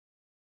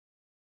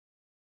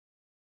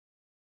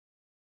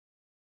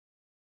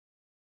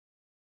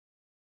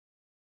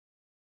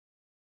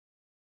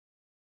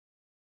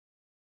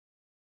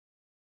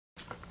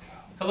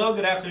Hello,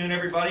 good afternoon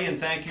everybody, and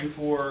thank you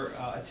for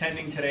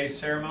attending today's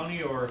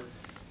ceremony or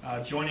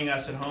joining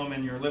us at home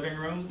in your living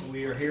room.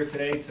 We are here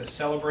today to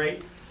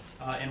celebrate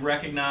and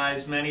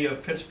recognize many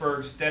of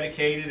Pittsburgh's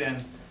dedicated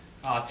and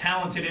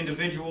talented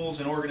individuals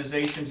and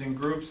organizations and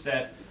groups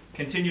that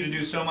continue to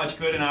do so much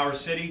good in our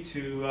city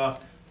to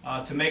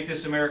make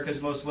this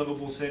America's most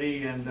livable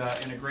city and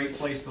a great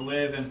place to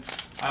live. And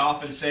I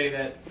often say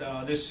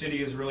that this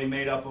city is really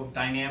made up of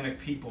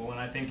dynamic people, and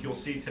I think you'll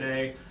see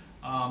today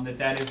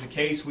that is the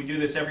case. We do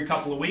this every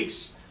couple of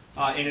weeks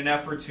in an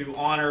effort to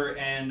honor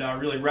and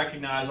really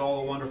recognize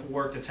all the wonderful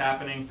work that's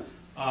happening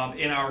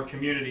in our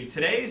community.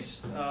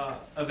 Today's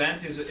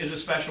event is a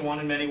special one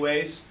in many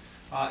ways.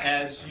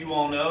 As you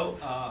all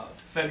know,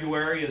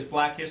 February is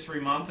Black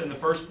History Month, and the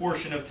first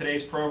portion of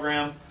today's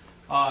program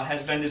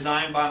has been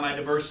designed by my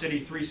Diversity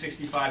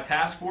 365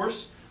 Task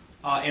Force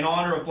in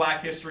honor of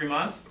Black History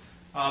Month.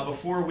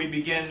 Before we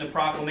begin the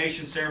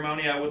proclamation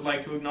ceremony, I would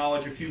like to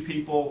acknowledge a few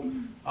people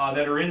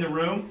that are in the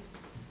room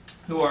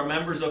who are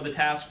members of the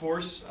task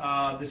force.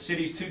 The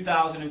city's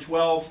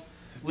 2012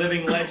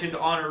 Living Legend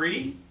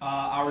honoree,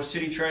 our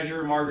city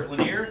treasurer Margaret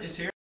Lanier, is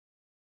here.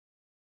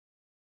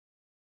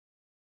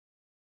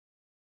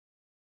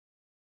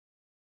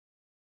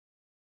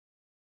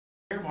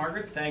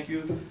 Margaret, thank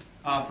you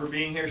for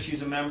being here.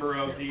 She's a member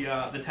of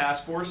the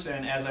task force,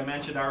 and as I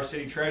mentioned, our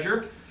city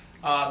treasurer.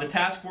 The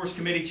task force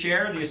committee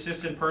chair, the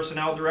assistant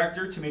personnel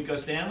director, Tamiko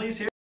Stanley, is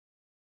here.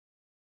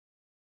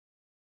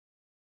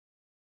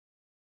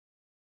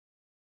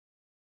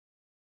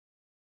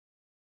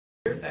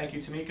 Thank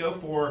you, Tamiko,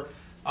 for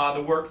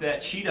the work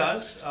that she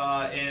does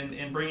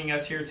in bringing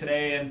us here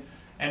today,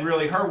 and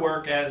really her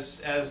work as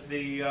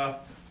the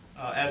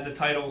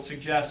title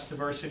suggests,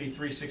 Diversity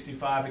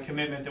 365, a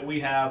commitment that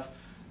we have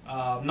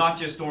not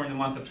just during the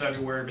month of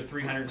February, but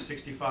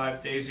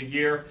 365 days a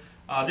year.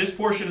 This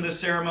portion of the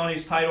ceremony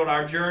is titled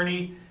 "Our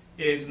Journey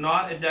is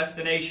Not a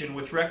Destination,"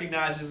 which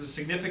recognizes the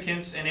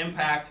significance and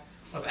impact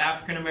of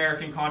African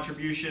American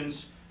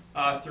contributions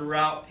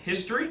throughout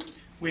history.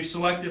 We've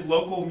selected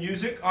local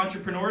music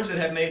entrepreneurs that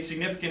have made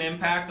significant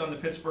impact on the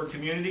Pittsburgh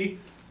community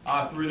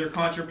through their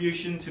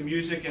contribution to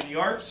music and the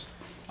arts.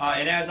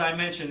 And as I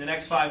mentioned, the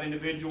next 5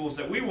 individuals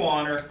that we will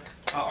honor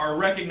are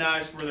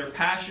recognized for their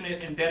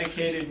passionate and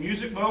dedicated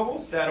music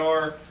moguls that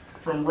are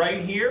from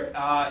right here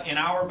in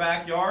our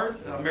backyard,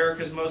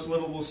 America's most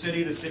livable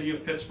city, the city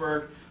of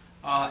Pittsburgh.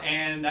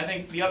 And I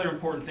think the other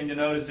important thing to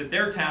note is that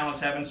their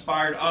talents have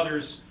inspired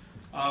others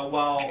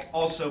while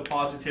also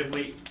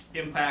positively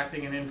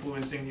impacting and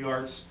influencing the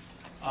arts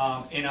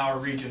in our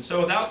region.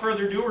 So without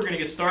further ado, we're going to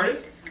get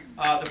started.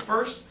 The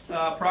first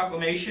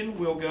proclamation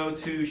will go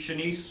to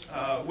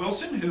Shanice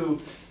Wilson, who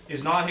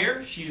is not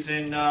here. She's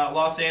in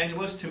Los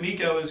Angeles.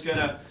 Tamiko is going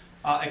to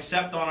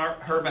accept on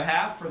her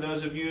behalf. For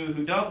those of you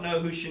who don't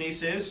know who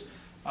Shanice is,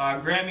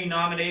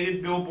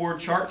 Grammy-nominated Billboard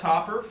chart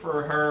topper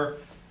for her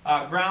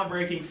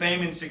groundbreaking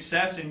fame and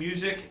success in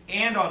music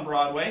and on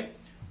Broadway,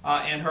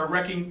 and her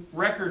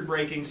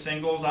record-breaking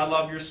singles, "I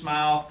Love Your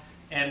Smile"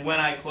 and "When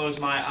I Close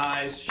My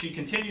Eyes." She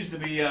continues to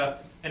be an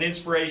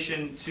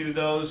inspiration to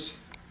those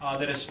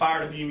that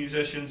aspire to be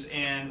musicians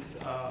and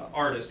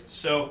artists.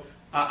 So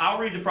I'll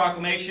read the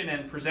proclamation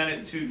and present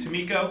it to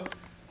Tamiko.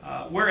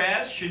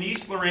 Whereas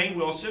Shanice Lorraine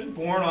Wilson,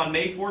 born on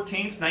May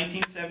 14,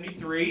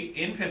 1973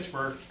 in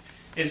Pittsburgh,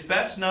 is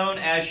best known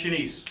as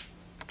Shanice,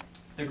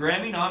 the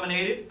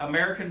Grammy-nominated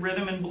American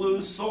rhythm and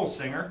blues soul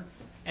singer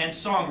and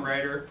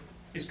songwriter,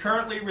 is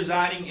currently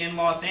residing in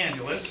Los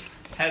Angeles,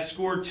 has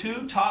scored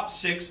 2 top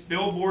 6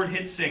 Billboard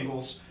hit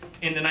singles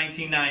in the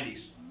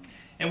 1990s.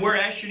 And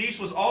whereas Shanice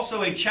was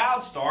also a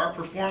child star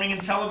performing in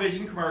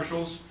television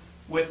commercials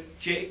with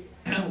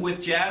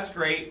jazz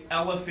great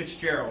Ella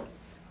Fitzgerald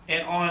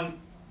and on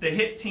the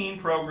hit teen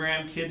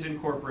program Kids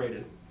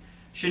Incorporated.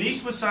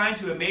 Shanice was signed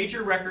to a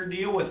major record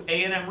deal with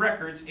A&M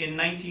Records in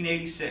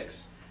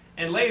 1986,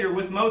 and later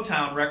with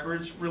Motown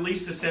Records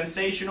released the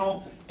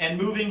sensational and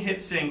moving hit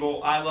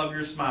single, "I Love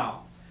Your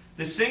Smile."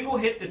 The single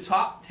hit the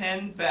top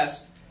 10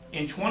 best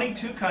in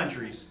 22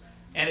 countries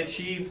and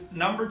achieved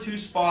 #2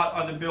 spot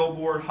on the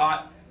Billboard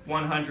Hot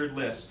 100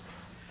 list.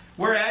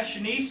 Whereas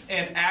Shanice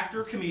and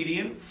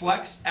actor-comedian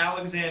Flex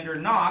Alexander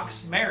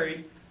Knox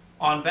married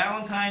on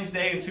Valentine's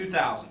Day in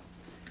 2000.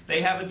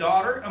 They have a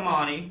daughter,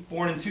 Imani,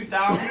 born in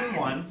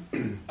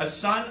 2001, a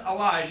son,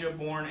 Elijah,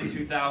 born in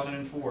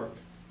 2004.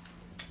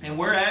 And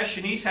whereas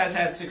Shanice has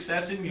had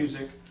success in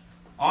music,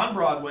 on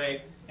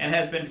Broadway, and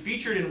has been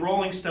featured in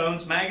Rolling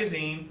Stones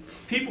magazine,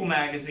 People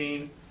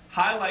magazine,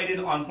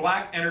 highlighted on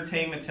Black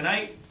Entertainment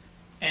Tonight,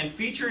 and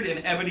featured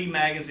in Ebony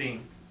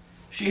magazine.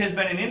 She has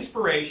been an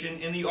inspiration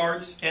in the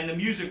arts and the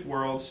music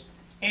worlds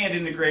and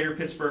in the greater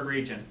Pittsburgh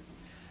region.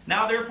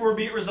 Now therefore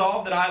be it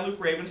resolved that I, Luke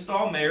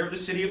Ravenstall, Mayor of the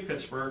City of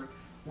Pittsburgh,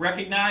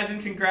 recognize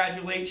and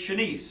congratulate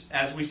Shanice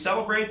as we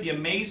celebrate the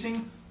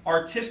amazing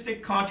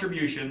artistic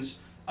contributions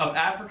of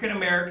African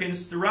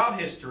Americans throughout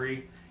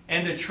history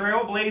and the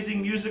trailblazing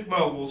music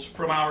moguls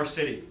from our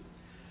city.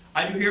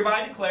 I do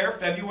hereby declare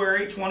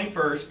February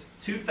 21st,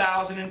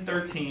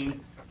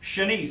 2013,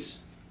 Shanice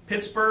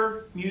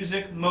Pittsburgh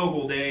Music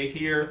Mogul Day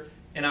here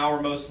in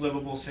our most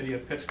livable city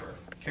of Pittsburgh.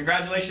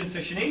 Congratulations to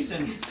Shanice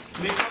and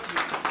Tamika.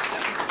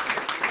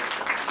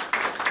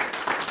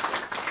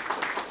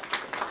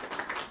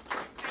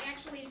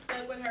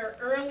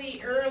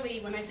 Early,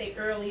 when I say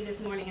early this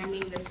morning, I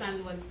mean the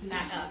sun was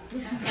not up.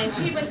 And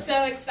she was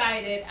so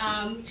excited.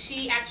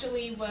 She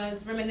actually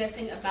was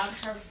reminiscing about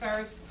her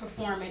first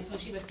performance when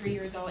she was 3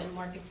 years old in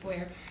Market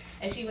Square.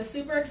 And she was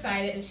super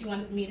excited, and she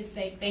wanted me to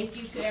say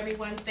thank you to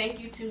everyone.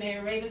 Thank you to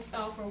Mayor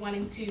Ravenstahl for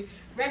wanting to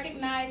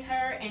recognize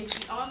her. And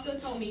she also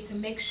told me to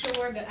make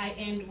sure that I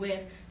end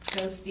with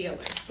 "Go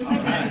Steelers." All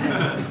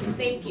right.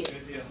 Thank you.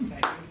 Good deal.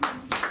 Thank you.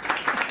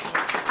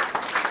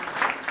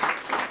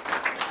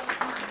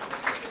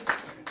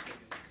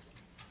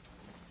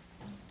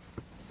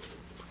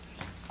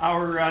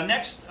 Our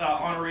next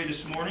honoree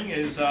this morning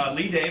is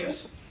Lee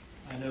Davis.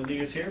 I know Lee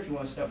is here if you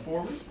want to step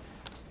forward.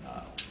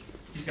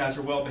 These guys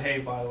are well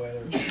behaved, by the way.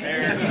 They're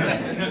prepared,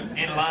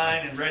 in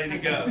line, and ready to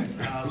go.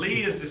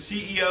 Lee is the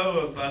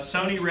CEO of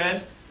Sony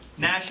Red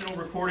National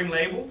Recording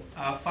Label,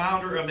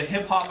 founder of the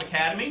Hip Hop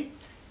Academy,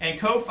 and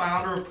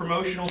co-founder of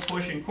Promotional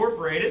Push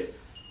Incorporated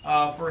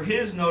for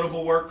his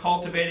notable work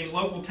cultivating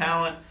local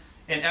talent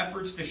and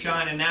efforts to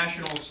shine a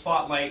national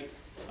spotlight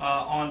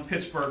on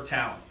Pittsburgh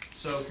talent.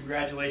 So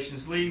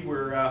congratulations, Lee.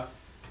 We're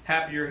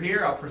happy you're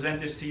here. I'll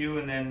present this to you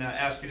and then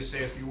ask you to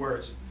say a few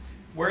words.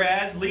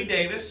 Whereas Lee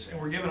Davis, and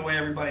we're giving away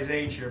everybody's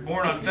age here,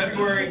 born on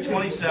February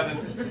 27,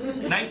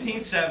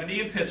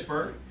 1970 in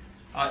Pittsburgh,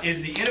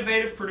 is the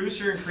innovative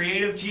producer and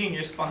creative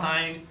genius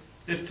behind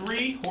the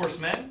Three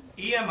Horsemen,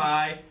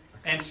 EMI,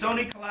 and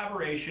Sony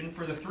collaboration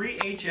for the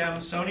 3HM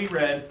Sony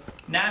Red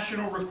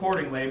National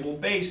Recording Label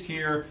based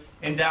here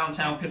in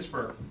downtown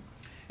Pittsburgh.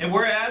 And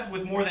whereas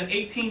with more than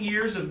 18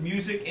 years of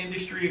music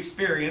industry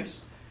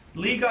experience,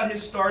 Lee got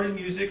his start in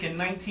music in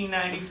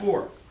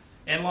 1994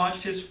 and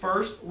launched his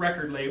first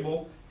record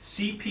label,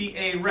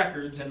 CPA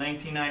Records, in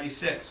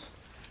 1996,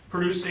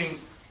 producing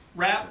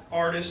rap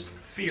artist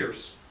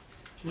Fierce.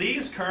 Lee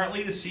is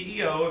currently the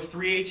CEO of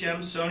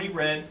 3HM Sony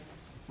Red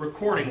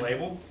Recording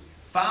Label,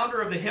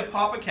 founder of the Hip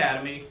Hop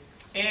Academy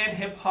and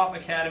Hip Hop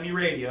Academy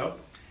Radio,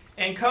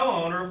 and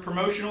co-owner of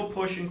Promotional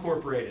Push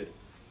Incorporated,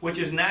 which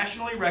is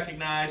nationally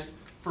recognized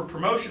for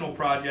promotional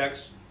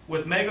projects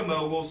with mega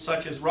moguls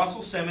such as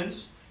Russell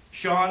Simmons,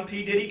 Sean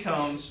P. Diddy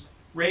Combs,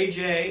 Ray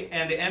J,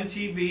 and the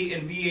MTV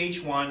and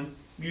VH1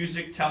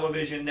 music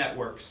television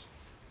networks.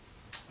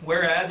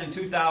 Whereas in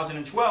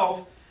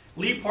 2012,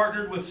 Lee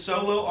partnered with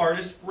solo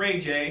artist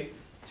Ray J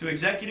to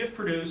executive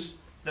produce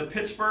the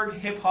Pittsburgh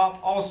Hip Hop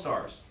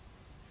All-Stars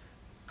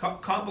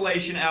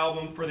compilation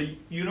album for the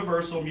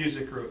Universal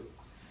Music Group.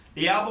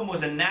 The album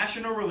was a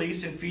national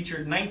release and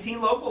featured 19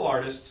 local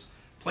artists,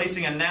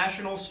 placing a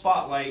national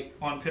spotlight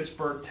on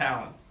Pittsburgh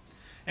talent.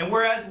 And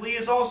whereas Lee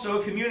is also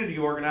a community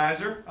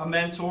organizer, a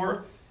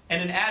mentor,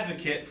 and an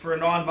advocate for a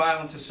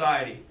nonviolent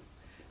society.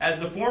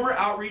 As the former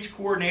outreach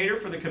coordinator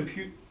for the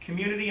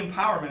Community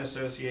Empowerment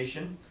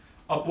Association,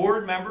 a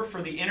board member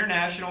for the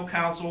International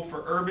Council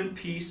for Urban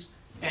Peace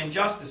and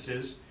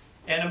Justices,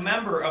 and a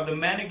member of the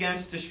Men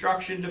Against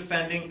Destruction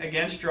Defending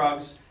Against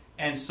Drugs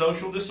and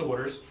Social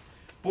Disorders,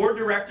 board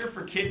director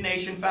for Kid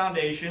Nation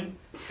Foundation,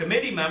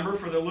 committee member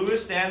for the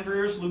Louis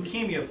Danvers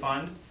Leukemia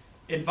Fund,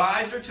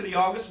 advisor to the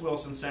August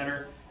Wilson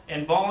Center,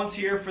 and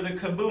volunteer for the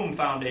Kaboom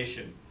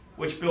Foundation,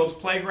 which builds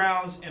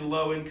playgrounds in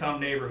low-income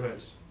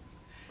neighborhoods.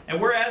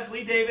 And whereas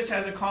Lee Davis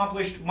has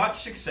accomplished much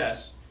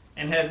success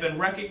and has been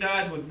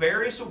recognized with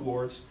various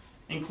awards,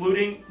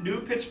 including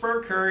New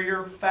Pittsburgh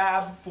Courier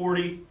Fab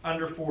 40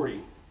 Under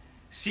 40,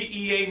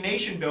 CEA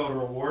Nation Builder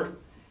Award,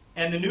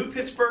 and the New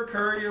Pittsburgh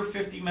Courier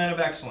 50 Men of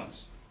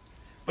Excellence.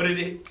 But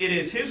it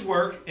is his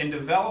work in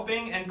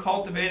developing and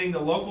cultivating the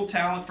local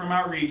talent from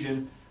our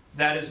region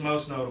that is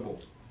most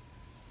notable.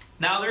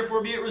 Now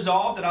therefore be it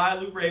resolved that I,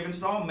 Luke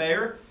Ravenstahl,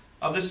 Mayor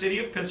of the City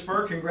of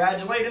Pittsburgh,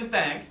 congratulate and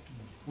thank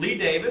Lee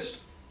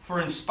Davis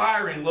for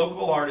inspiring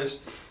local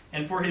artists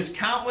and for his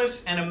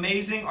countless and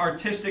amazing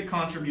artistic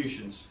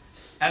contributions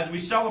as we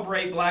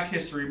celebrate Black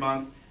History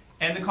Month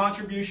and the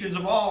contributions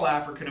of all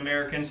African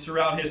Americans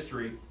throughout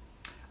history.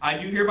 I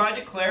do hereby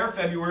declare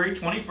February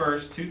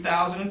 21st,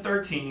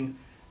 2013,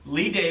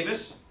 Lee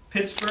Davis,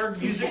 Pittsburgh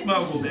Music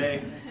Mogul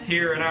Day,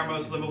 here in our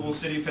most livable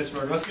city of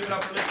Pittsburgh. Let's give it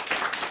up for Lee.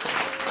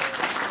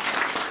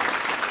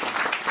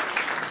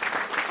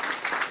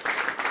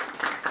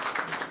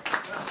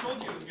 I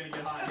told you it was going to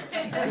get hot.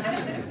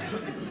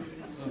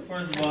 Well,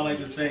 first of all, I'd like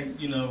to thank,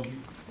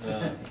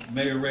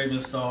 Mayor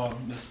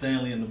Ravenstahl, Ms.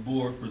 Stanley, and the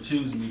board for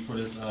choosing me for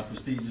this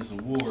prestigious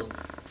award.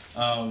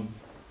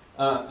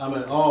 I'm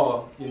in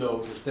awe,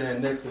 to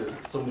stand next to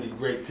so many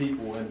great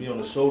people and be on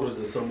the shoulders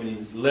of so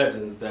many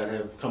legends that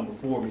have come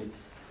before me.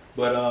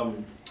 But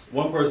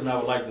one person I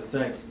would like to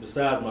thank,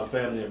 besides my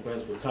family and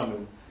friends for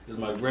coming, is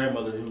my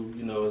grandmother who,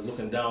 is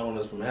looking down on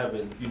us from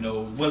heaven. It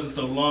wasn't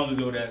so long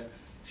ago that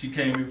she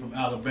came here from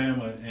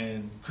Alabama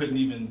and couldn't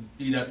even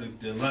eat at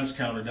the lunch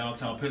counter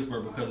downtown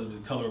Pittsburgh because of the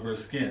color of her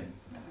skin.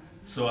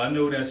 So I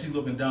know that she's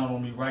looking down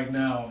on me right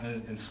now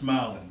and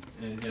smiling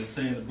and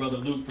saying to Brother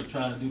Luke for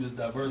trying to do this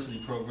diversity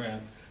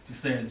program, she's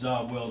saying,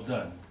 job well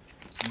done.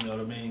 You know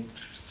what I mean?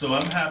 So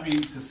I'm happy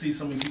to see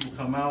so many people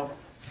come out.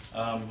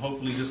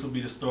 Hopefully this will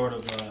be the start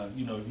of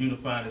you know,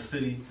 unifying the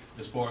city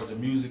as far as the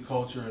music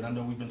culture, and I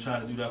know we've been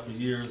trying to do that for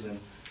years,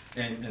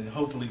 and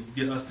hopefully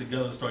get us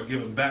together to start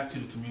giving back to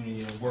the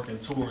community and working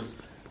towards,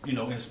 you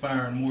know,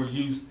 inspiring more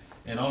youth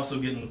and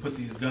also getting them to put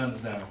these guns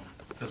down,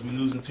 because we're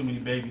losing too many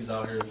babies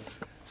out here.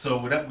 So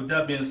with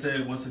that being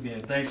said, once again,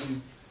 thank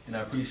you, and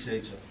I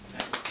appreciate you.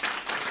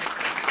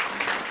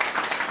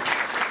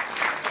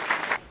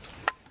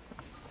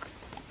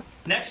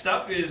 Next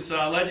up is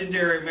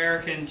legendary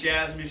American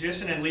jazz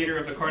musician and leader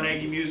of the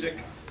Carnegie Music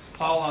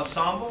Hall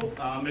Ensemble,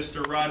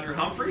 Mr. Roger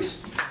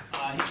Humphreys.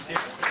 He's here.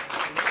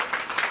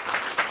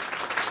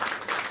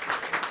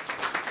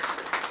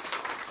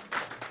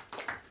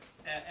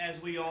 As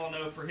we all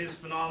know, for his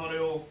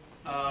phenomenal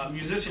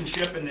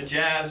musicianship in the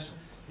jazz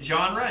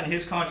genre and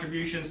his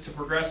contributions to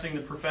progressing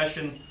the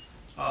profession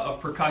of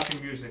percussion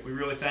music. We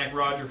really thank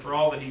Roger for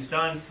all that he's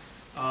done,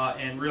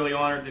 and really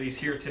honored that he's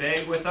here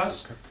today with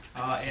us.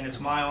 And it's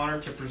my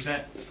honor to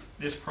present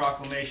this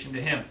proclamation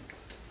to him.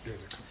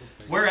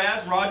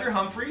 Whereas Roger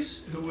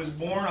Humphreys, who was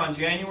born on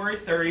January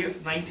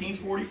 30th,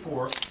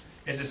 1944,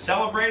 is a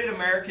celebrated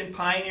American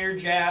pioneer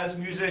jazz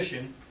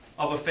musician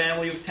of a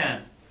family of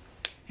 10.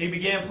 He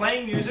began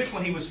playing music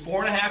when he was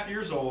 4.5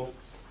 years old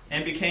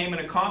and became an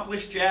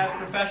accomplished jazz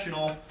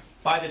professional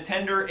by the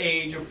tender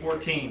age of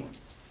 14.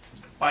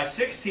 By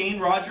 16,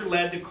 Roger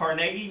led the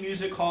Carnegie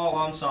Music Hall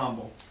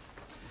Ensemble.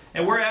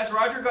 And whereas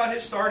Roger got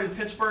his start in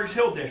Pittsburgh's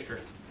Hill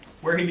District,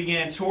 where he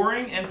began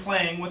touring and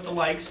playing with the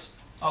likes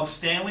of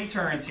Stanley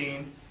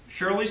Turrentine,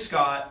 Shirley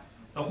Scott,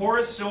 the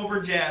Horace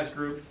Silver Jazz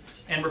Group,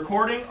 and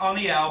recording on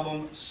the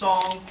album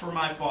Song for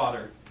My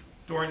Father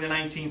during the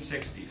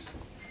 1960s.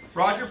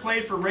 Roger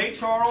played for Ray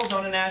Charles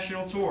on a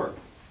national tour.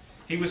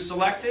 He was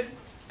selected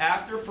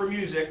after for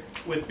music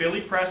with Billy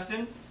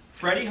Preston,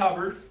 Freddie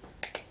Hubbard,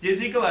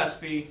 Dizzy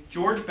Gillespie,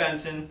 George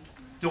Benson,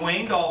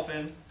 Dwayne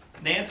Dolphin,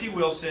 Nancy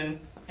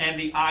Wilson, and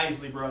the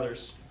Isley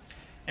Brothers.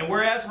 And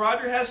whereas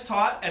Roger has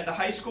taught at the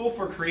High School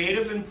for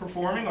Creative and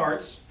Performing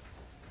Arts,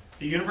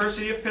 the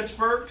University of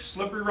Pittsburgh,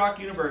 Slippery Rock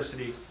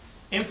University,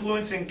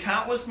 influencing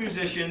countless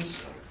musicians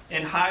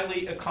and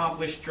highly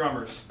accomplished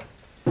drummers.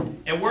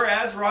 And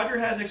whereas Roger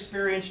has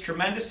experienced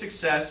tremendous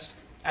success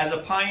as a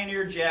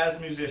pioneer jazz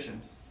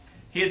musician,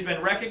 he has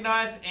been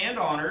recognized and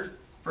honored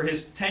for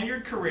his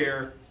tenured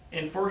career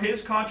and for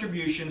his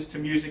contributions to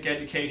music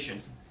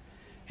education.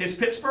 His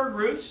Pittsburgh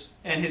roots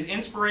and his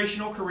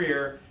inspirational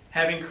career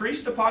have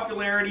increased the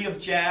popularity of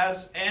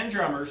jazz and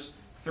drummers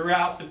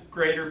throughout the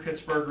greater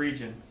Pittsburgh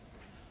region.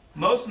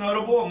 Most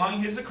notable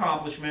among his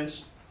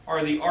accomplishments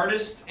are the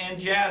artists and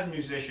jazz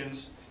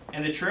musicians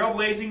and the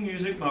trailblazing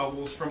music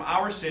moguls from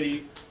our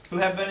city who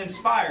have been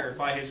inspired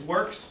by his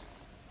works,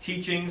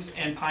 teachings,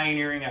 and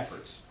pioneering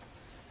efforts.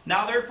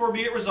 Now therefore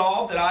be it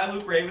resolved that I,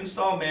 Luke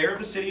Ravenstall, Mayor of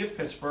the City of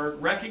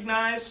Pittsburgh,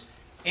 recognize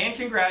and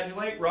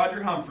congratulate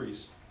Roger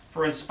Humphreys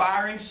for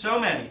inspiring so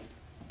many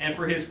and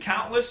for his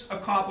countless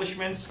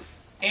accomplishments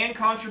and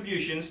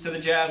contributions to the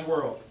jazz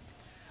world.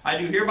 I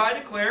do hereby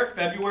declare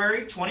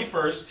February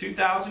 21st,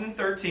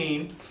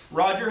 2013,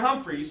 Roger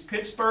Humphreys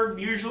Pittsburgh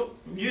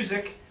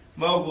Music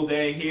Mogul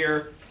Day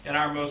here in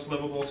our most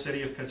livable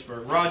city of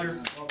Pittsburgh.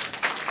 Roger, welcome.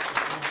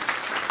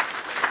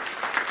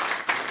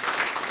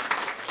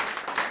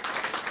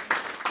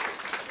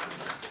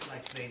 I'd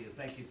like to say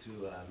thank you to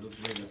Luke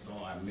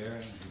Ravenstall, our mayor.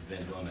 He's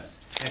been doing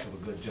a heck of a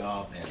good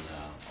job, and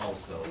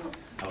also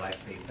I would like to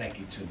say thank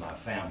you to my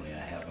family. I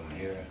have them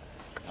here.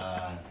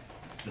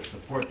 The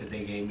support that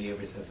they gave me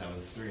ever since I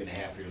was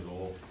 3.5 years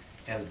old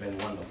has been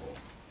wonderful.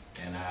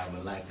 And I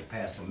would like to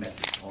pass a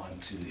message on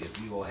to, if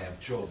you all have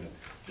children,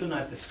 do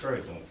not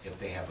discourage them if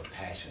they have a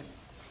passion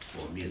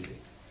for music.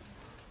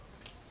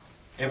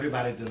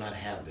 Everybody do not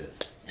have this,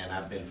 and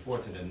I've been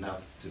fortunate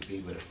enough to be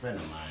with a friend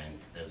of mine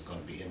that's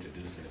going to be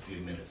introduced in a few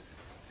minutes,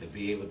 to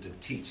be able to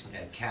teach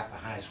at Kappa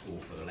High School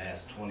for the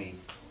last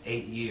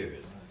 28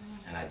 years,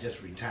 and I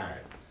just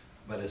retired.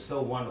 But it's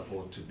so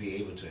wonderful to be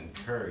able to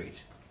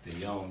encourage the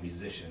young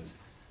musicians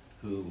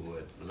who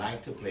would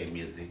like to play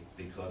music,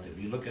 because if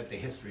you look at the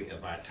history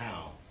of our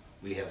town,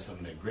 we have some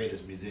of the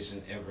greatest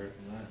musicians ever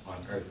on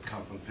earth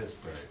come from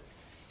Pittsburgh.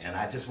 And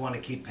I just want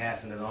to keep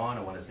passing it on.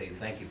 I want to say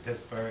thank you,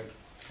 Pittsburgh,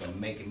 for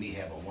making me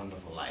have a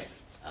wonderful life.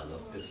 I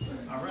love Pittsburgh.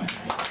 All right.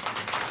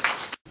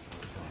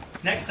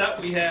 Next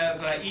up, we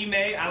have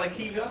Ime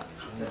Alaquiva.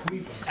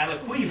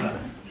 Alaquiva.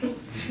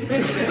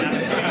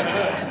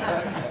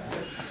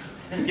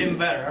 Getting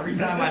better. Every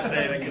time I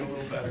say it, I get a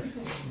little better.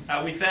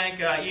 We thank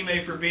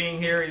Ime for being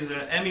here. He's an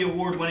Emmy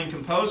Award-winning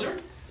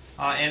composer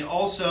and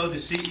also the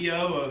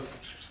CEO of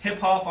Hip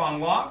Hop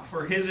on Lock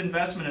for his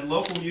investment in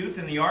local youth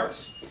in the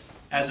arts,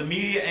 as a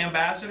media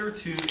ambassador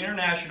to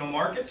international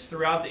markets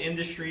throughout the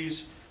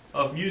industries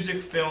of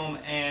music, film,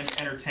 and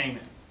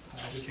entertainment.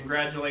 We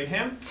congratulate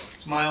him.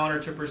 It's my honor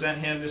to present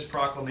him this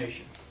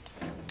proclamation.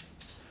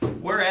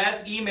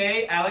 Whereas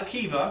Ime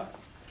Alaquiva,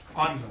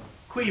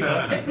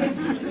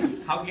 Aliquiva,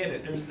 I'll get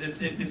it,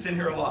 it's in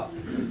here a lot.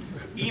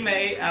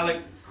 Ime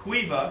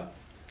Aliquiva,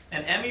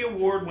 an Emmy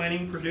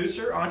Award-winning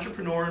producer,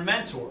 entrepreneur, and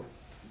mentor,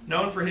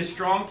 known for his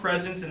strong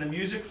presence in the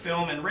music,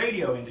 film, and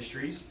radio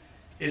industries,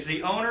 is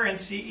the owner and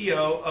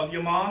CEO of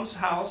Your Mom's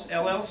House,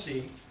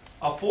 LLC,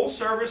 a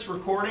full-service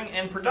recording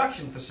and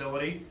production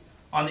facility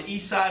on the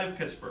east side of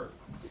Pittsburgh.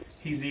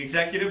 He's the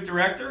executive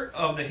director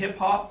of the Hip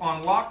Hop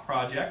on Lock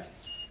project,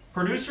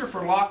 producer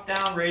for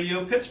Lockdown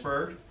Radio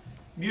Pittsburgh,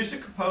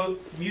 music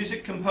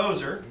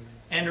composer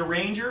and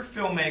arranger,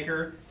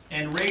 filmmaker,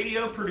 and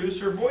radio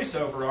producer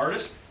voiceover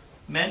artist,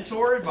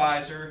 mentor,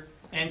 advisor,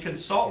 and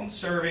consultant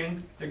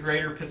serving the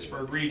greater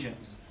Pittsburgh region.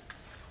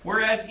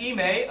 Whereas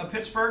Ime, a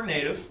Pittsburgh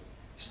native,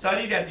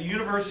 studied at the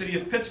University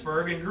of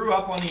Pittsburgh and grew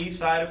up on the east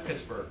side of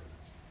Pittsburgh.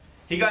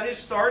 He got his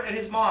start at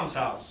his mom's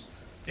house,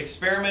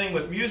 experimenting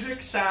with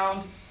music,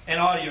 sound, and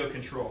audio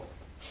control.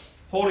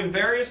 Holding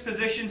various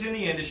positions in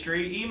the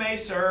industry, Ime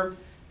served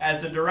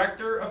as the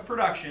director of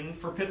production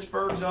for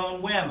Pittsburgh's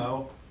own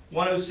WAMO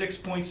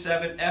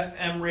 106.7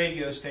 FM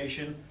radio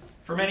station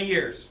for many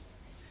years.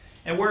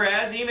 And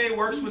whereas Ime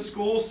works with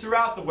schools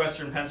throughout the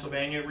western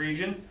Pennsylvania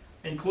region,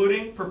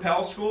 including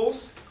Propel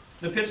Schools,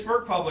 the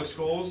Pittsburgh Public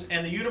Schools,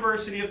 and the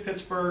University of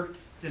Pittsburgh,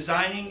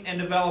 designing and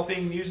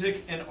developing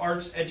music and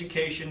arts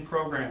education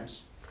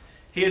programs.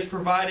 He has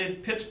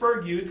provided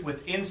Pittsburgh youth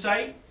with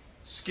insight,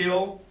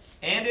 skill,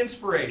 and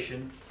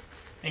inspiration,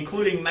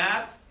 including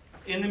math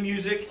in the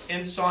music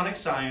and sonic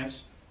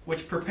science,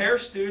 which prepare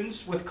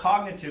students with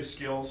cognitive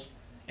skills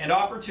and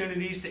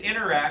opportunities to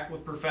interact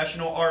with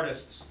professional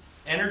artists,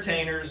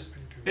 entertainers,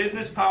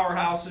 business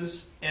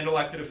powerhouses, and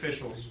elected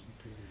officials.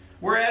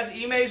 Whereas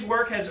Ime's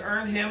work has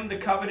earned him the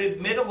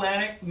coveted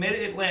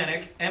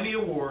Mid-Atlantic Emmy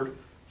Award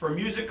for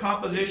music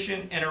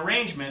composition and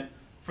arrangement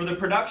for the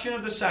production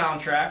of the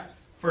soundtrack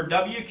for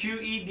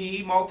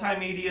WQED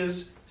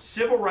Multimedia's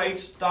civil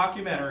rights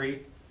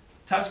documentary,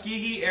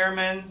 Tuskegee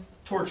Airmen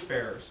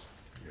Torchbearers.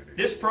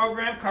 This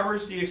program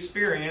covers the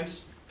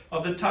experience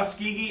of the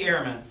Tuskegee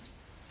Airmen,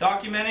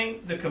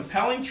 documenting the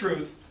compelling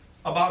truth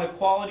about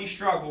equality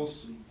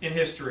struggles in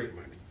history.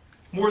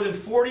 More than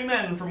 40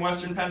 men from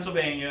western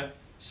Pennsylvania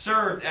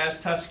served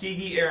as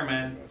Tuskegee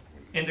Airmen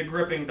in the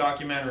gripping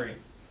documentary.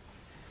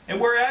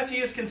 And whereas he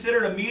is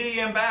considered a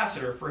media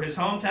ambassador for his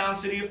hometown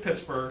city of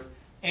Pittsburgh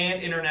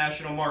and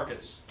international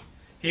markets,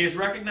 he is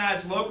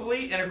recognized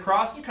locally and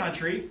across the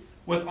country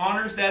with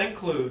honors that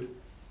include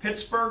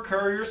Pittsburgh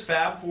Courier's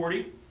Fab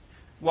 40,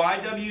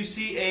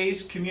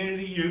 YWCA's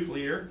Community Youth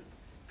Leader,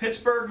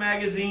 Pittsburgh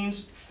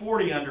Magazine's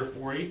 40 Under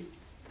 40,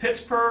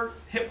 Pittsburgh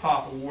Hip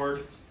Hop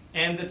Award,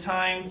 and the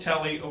Time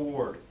Telly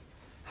Award.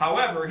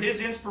 However, his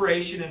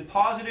inspiration and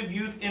positive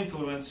youth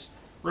influence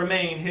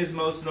remain his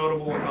most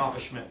notable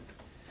accomplishment.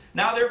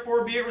 Now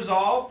therefore be it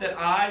resolved that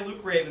I,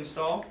 Luke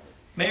Ravenstall,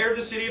 Mayor of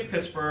the City of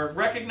Pittsburgh,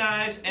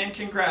 recognize and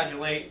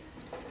congratulate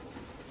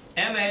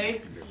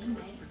M.A.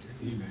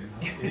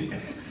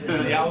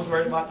 See, I was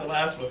worried about the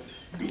last one.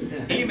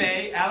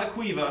 Ime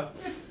Aliquiva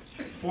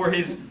for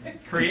his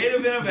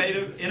creative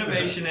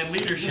innovation and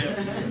leadership.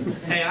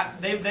 Hey,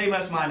 they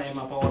mess my name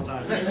up all the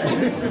time.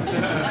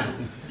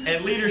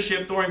 And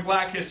leadership during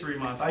Black History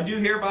Month. I do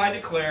hereby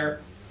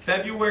declare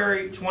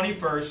February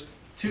 21st,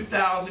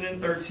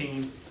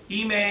 2013,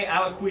 Ime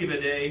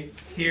Aliquiva Day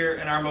here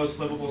in our most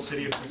livable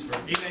city of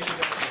Pittsburgh. Ime,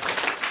 congratulations.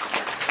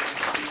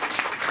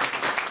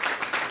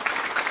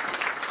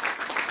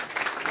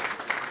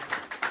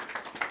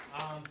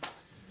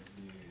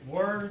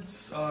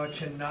 Words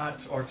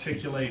cannot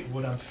articulate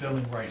what I'm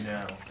feeling right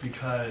now,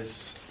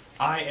 because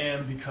I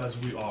am because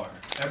we are.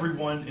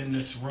 Everyone in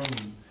this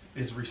room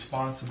is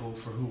responsible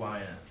for who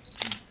I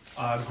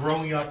am.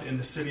 Growing up in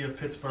the city of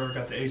Pittsburgh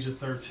at the age of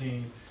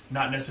 13,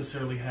 not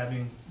necessarily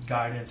having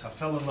guidance, I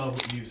fell in love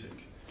with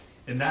music,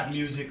 and that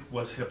music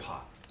was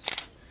hip-hop.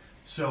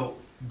 So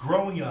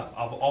growing up,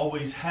 I've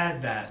always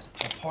had that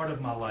a part of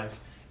my life,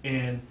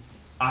 and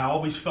I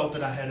always felt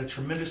that I had a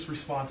tremendous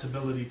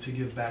responsibility to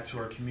give back to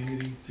our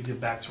community, to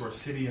give back to our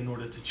city in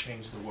order to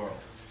change the world.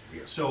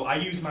 So I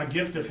used my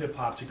gift of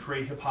hip-hop to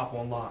create Hip Hop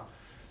on Lock,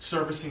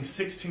 servicing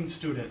 16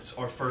 students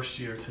our first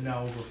year to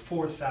now over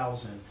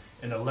 4,000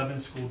 in 11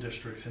 school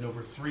districts and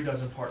over 3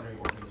 dozen partnering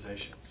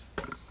organizations.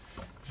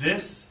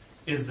 This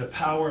is the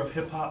power of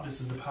hip-hop,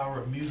 this is the power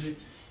of music,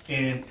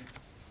 and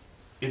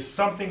if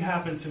something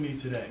happened to me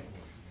today,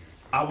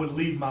 I would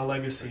leave my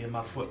legacy and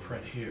my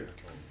footprint here,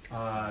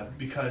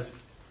 because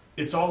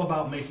it's all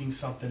about making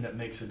something that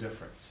makes a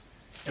difference.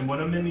 And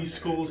when I'm in these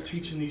schools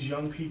teaching these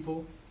young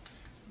people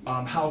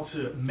how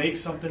to make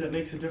something that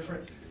makes a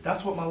difference,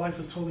 that's what my life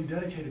is totally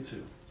dedicated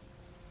to.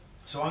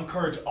 So I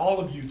encourage all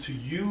of you to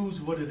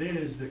use what it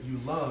is that you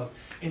love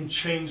and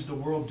change the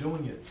world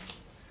doing it.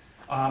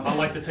 I'd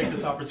like to take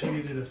this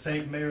opportunity to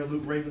thank Mayor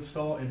Luke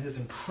Ravenstall and his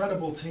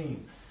incredible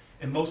team,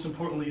 and most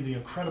importantly, the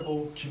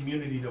incredible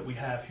community that we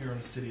have here in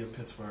the city of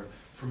Pittsburgh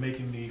for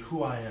making me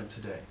who I am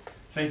today.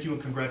 Thank you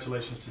and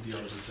congratulations to the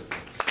other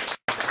recipients.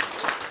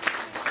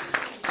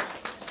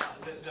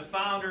 The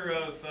founder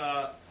of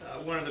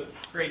one of the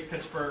great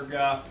Pittsburgh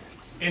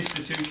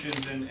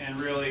institutions and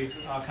really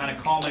kind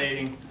of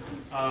culminating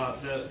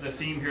the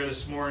theme here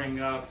this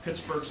morning,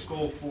 Pittsburgh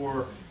School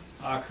for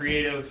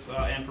Creative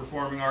and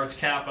Performing Arts,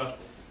 Kappa,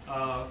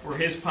 for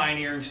his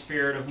pioneering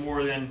spirit of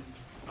more than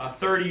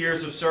 30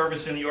 years of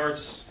service in the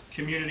arts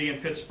community in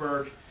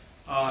Pittsburgh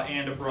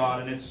and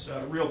abroad. And it's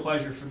a real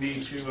pleasure for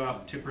me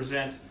to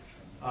present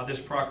this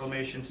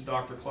proclamation to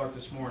Dr. Clark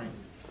this morning.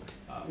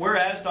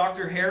 Whereas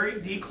Dr. Harry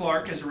D.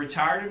 Clark is a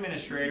retired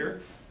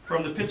administrator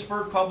from the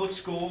Pittsburgh Public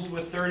Schools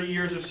with 30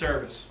 years of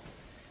service.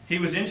 He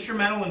was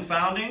instrumental in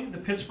founding the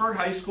Pittsburgh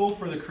High School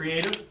for the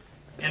Creative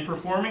and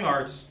Performing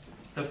Arts,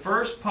 the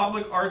first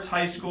public arts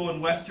high school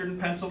in western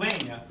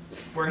Pennsylvania,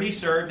 where he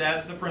served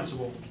as the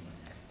principal.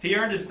 He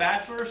earned his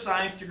Bachelor of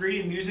Science degree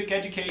in Music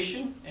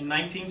Education in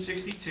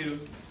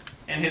 1962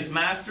 and his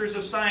Master's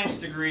of Science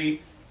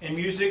degree in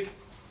Music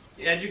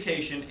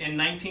Education in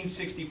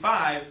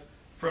 1965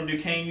 from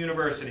Duquesne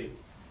University,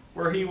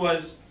 where he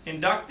was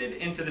inducted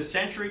into the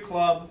Century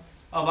Club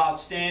of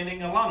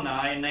Outstanding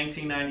Alumni in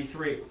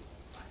 1993.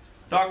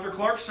 Dr.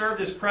 Clark served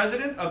as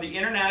president of the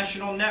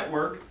International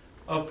Network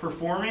of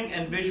Performing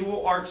and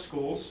Visual Arts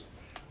Schools,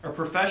 a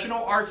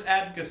professional arts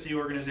advocacy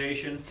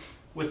organization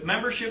with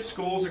membership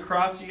schools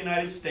across the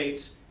United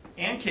States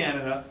and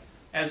Canada,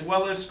 as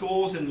well as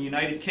schools in the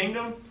United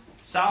Kingdom,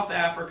 South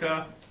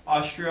Africa,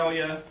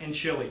 Australia, and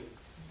Chile.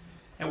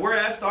 And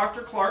whereas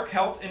Dr. Clark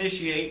helped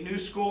initiate new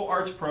school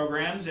arts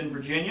programs in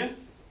Virginia,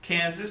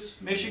 Kansas,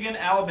 Michigan,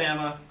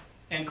 Alabama,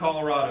 and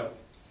Colorado.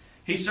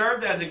 He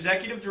served as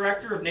Executive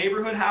Director of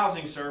Neighborhood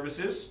Housing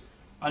Services,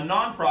 a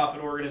nonprofit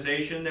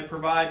organization that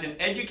provides an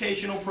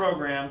educational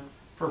program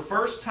for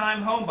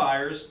first-time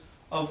homebuyers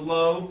of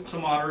low to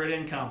moderate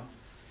income.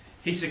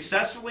 He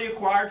successfully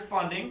acquired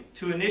funding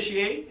to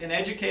initiate an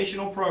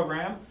educational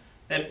program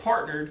that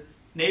partnered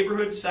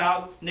Neighborhood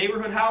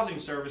Housing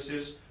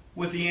Services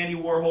with the Andy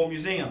Warhol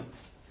Museum.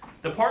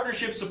 The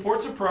partnership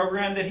supports a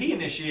program that he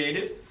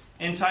initiated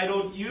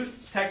entitled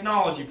Youth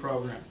Technology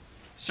Program,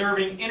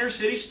 serving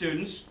inner-city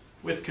students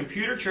with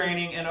computer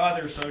training and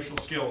other social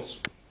skills.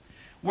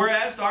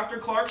 Whereas Dr.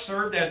 Clark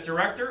served as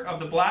director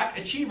of the Black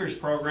Achievers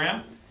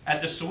Program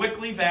at the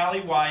Sewickley Valley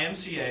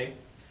YMCA,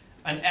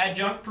 an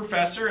adjunct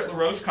professor at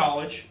LaRoche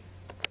College,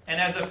 and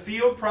as a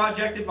field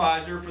project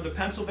advisor for the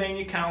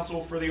Pennsylvania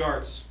Council for the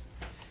Arts.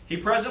 He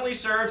presently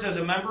serves as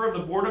a member of the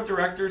Board of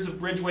Directors of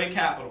Bridgeway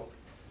Capital,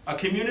 a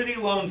community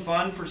loan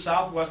fund for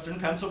southwestern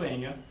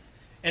Pennsylvania,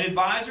 an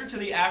advisor to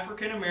the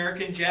African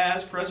American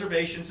Jazz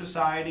Preservation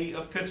Society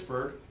of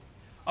Pittsburgh,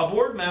 a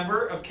board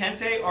member of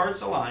Kente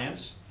Arts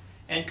Alliance,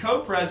 and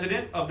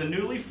co-president of the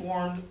newly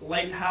formed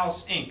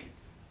Lighthouse, Inc.,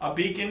 a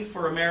beacon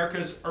for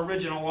America's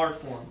original art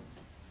form.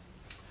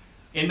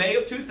 In May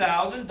of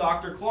 2000,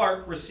 Dr.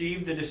 Clark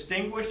received the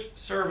Distinguished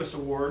Service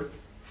Award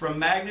from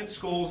Magnet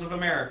Schools of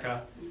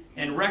America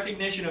in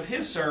recognition of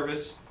his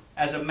service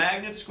as a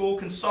magnet school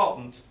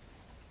consultant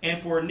and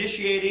for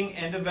initiating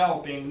and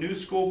developing new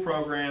school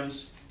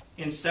programs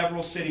in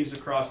several cities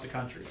across the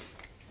country.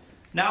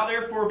 Now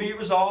therefore be it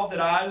resolved that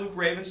I, Luke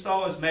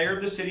Ravenstall, as mayor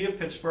of the city of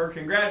Pittsburgh,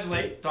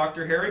 congratulate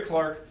Dr. Harry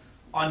Clark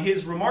on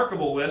his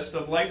remarkable list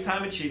of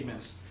lifetime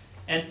achievements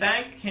and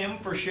thank him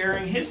for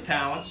sharing his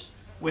talents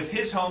with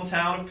his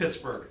hometown of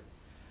Pittsburgh.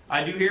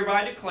 I do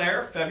hereby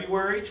declare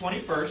February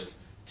 21st,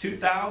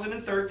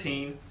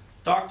 2013,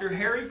 Dr.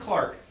 Harry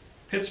Clark,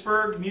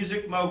 Pittsburgh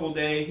Music Mogul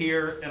Day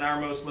here in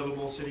our most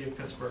livable city of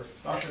Pittsburgh.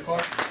 Dr.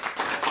 Clark.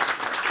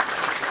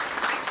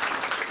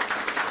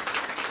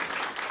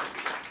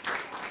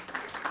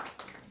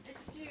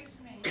 Excuse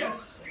me.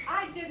 Yes?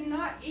 I did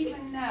not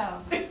even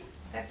know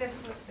that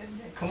this was the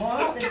day. Come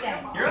on up. The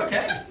day. You're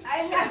okay.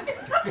 I know.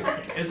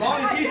 As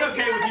long as he's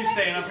okay with you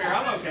staying up here,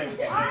 I'm okay with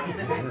you staying.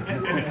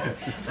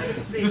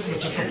 This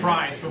was a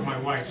surprise for my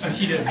wife, so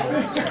she didn't know.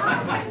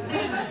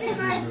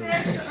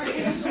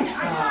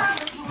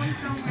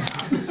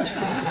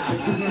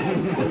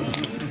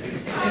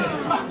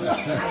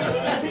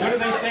 What do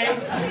they say?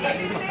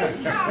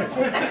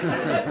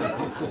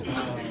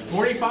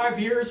 45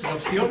 years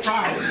of steel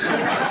trying.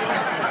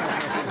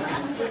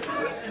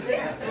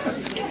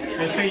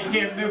 They say you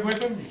can't live with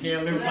them, you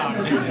can't live without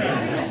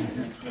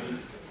them.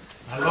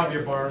 I love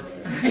you, Barb.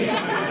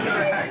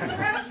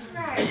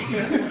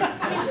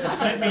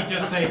 Let me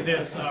just say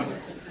this.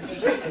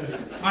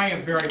 I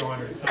am very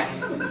honored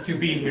to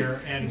be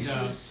here and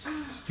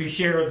to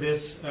share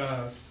this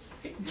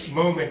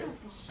moment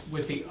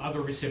with the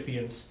other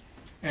recipients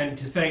and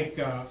to thank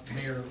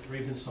Mayor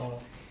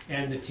Ravenstall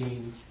and the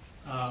team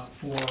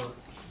for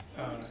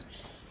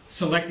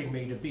selecting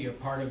me to be a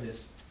part of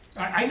this.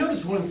 I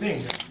noticed one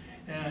thing.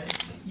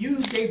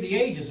 You gave the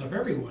ages of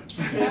everyone.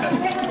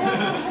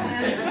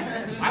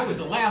 I was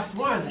the last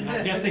one, and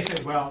I guess they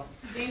said, well...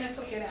 Dana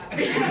took it out.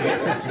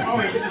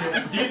 Oh,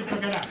 Dana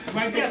took it out.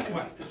 Well, guess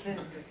what?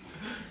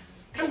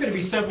 I'm going to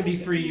be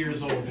 73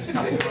 years old in a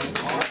couple of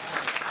months.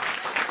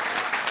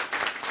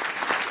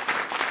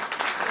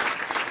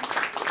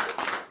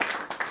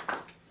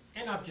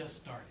 And I've just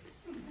started.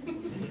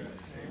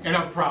 And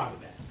I'm proud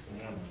of that.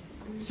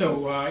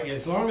 So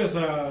as long as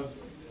the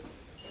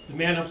the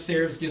man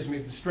upstairs gives me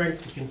the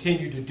strength to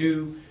continue to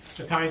do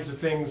the kinds of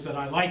things that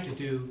I like to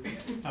do.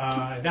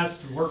 That's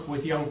to work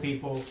with young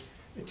people,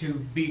 to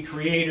be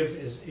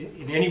creative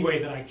in any way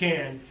that I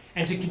can,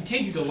 and to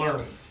continue to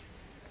learn.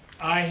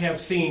 I have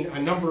seen a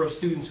number of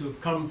students who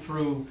have come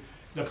through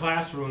the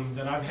classroom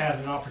that I've had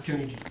an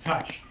opportunity to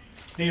touch.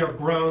 They are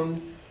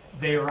grown,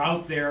 they are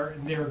out there,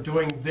 and they are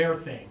doing their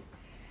thing.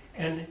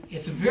 And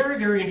it's very,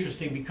 very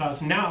interesting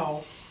because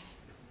now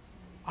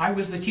I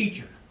was the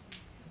teacher,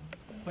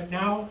 but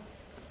now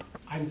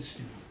I'm the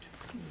student.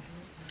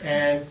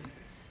 And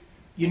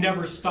you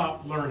never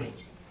stop learning.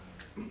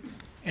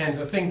 And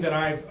the thing that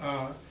I've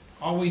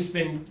always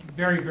been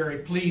very, very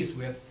pleased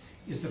with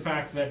is the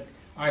fact that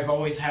I've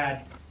always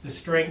had the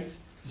strength,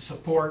 the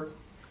support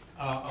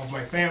of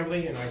my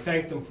family, and I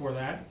thank them for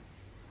that.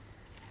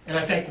 And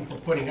I thank them for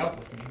putting up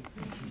with me.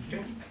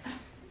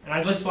 And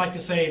I'd just like to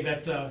say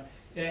that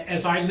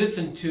as I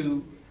listen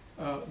to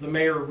the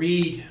mayor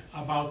read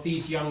about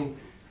these young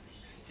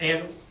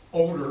and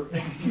older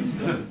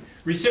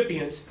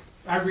recipients,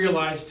 I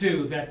realize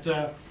too that,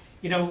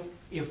 you know,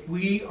 if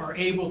we are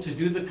able to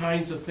do the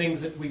kinds of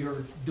things that we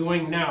are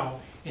doing now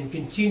and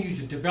continue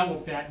to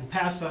develop that and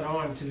pass that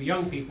on to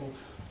young people,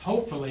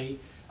 hopefully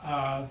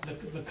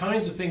the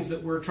kinds of things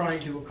that we're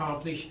trying to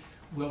accomplish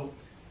will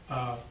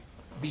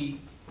be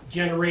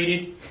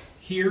generated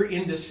here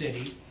in the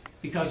city,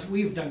 because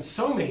we've done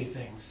so many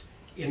things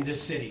in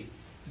this city.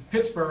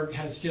 Pittsburgh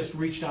has just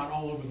reached out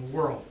all over the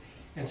world.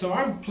 And so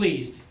I'm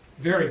pleased,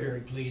 very,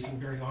 very pleased and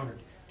very honored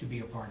to be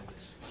a part of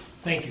this.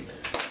 Thank you.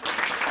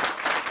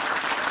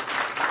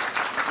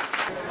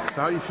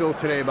 So how do you feel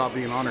today about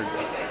being honored?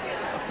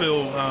 I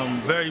feel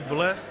very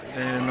blessed,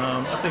 and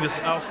I think it's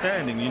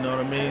outstanding, you know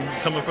what I mean?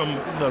 Coming from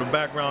the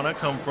background I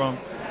come from,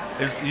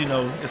 it's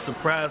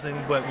surprising,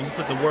 but when you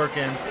put the work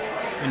in,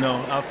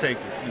 I'll take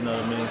it, you know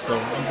what I mean? So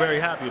I'm very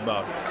happy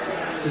about it.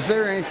 Is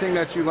there anything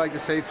that you'd like to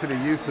say to the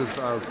youth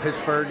of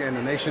Pittsburgh and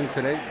the nation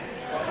today?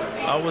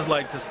 I always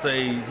like to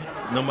say,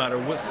 no matter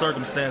what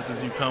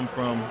circumstances you come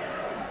from,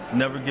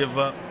 never give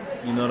up,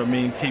 you know what I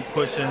mean? Keep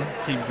pushing,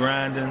 keep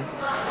grinding,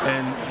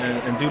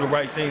 and do the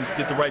right things,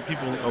 get the right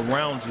people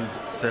around you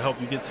to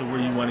help you get to where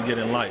you want to get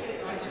in life.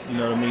 You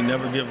know what I mean?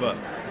 Never give up.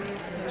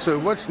 So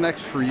what's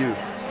next for you?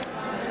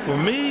 For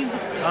me,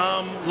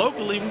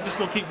 locally, we're just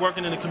going to keep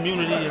working in the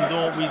community and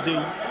doing what we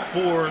do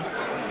for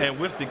and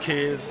with the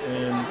kids.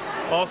 And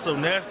also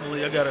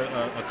nationally, I got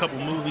a couple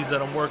movies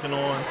that I'm working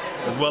on,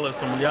 as well as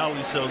some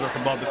reality shows that's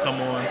about to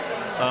come on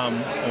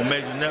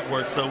major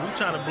networks. So we're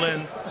trying to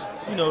blend,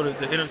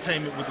 the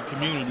entertainment with the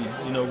community,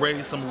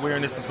 raise some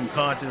awareness and some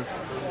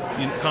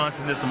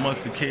consciousness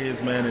amongst the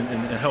kids, man,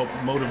 and help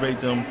motivate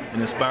them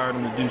and inspire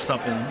them to do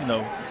something,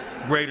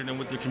 greater than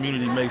what the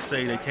community may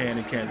say they can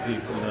and can't do, you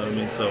know what I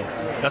mean? So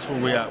that's where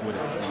we're at with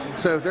it.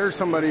 So if there's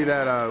somebody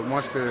that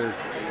wants to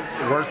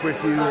work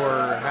with you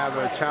or have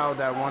a child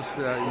that wants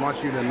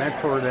you to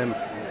mentor them,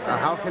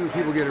 how can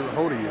people get a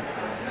hold of you?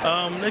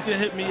 They can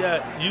hit me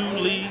at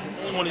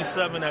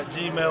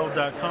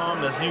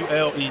ulee27@gmail.com. That's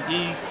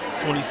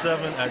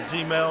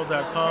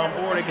ULEE27@gmail.com,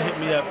 or they can hit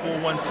me at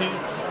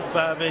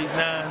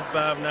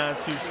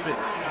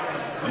 412-589-5926.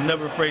 I'm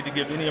never afraid to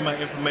give any of my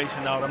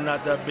information out. I'm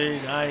not that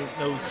big. I ain't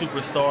no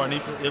superstar, and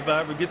if I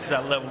ever get to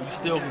that level, you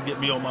still can get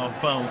me on my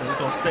phone because it's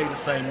gonna stay the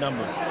same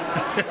number.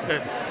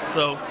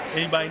 So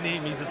anybody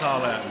need me, just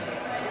holler at me.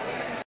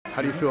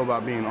 How do you feel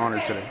about being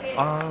honored today?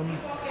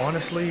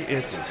 Honestly,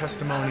 it's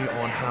testimony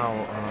on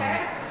how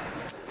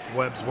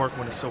webs work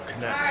when it so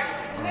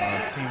connects.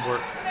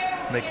 Teamwork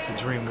makes the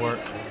dream work.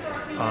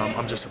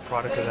 I'm just a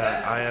product of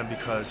that. I am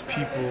because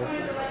people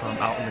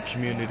out in the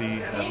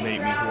community have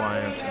made me who I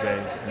am today,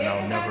 and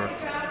I'll never,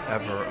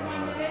 ever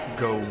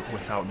go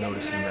without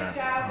noticing that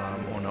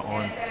on an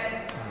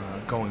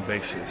ongoing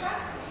basis.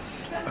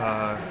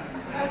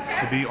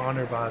 To be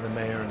honored by the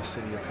mayor in the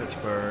city of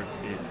Pittsburgh,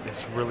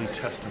 it's really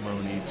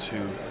testimony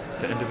to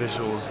the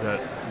individuals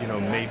that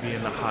may be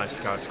in the high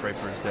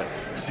skyscrapers that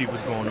see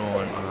what's going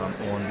on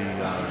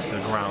the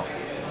ground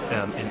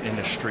in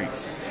the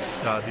streets.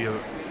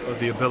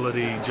 The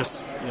ability,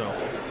 just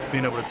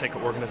being able to take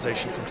an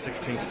organization from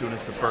 16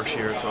 students the first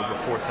year to over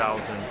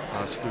 4,000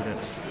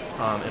 students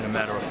in a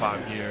matter of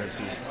 5 years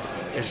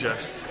is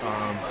just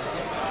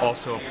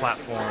also a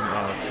platform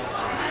of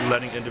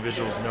letting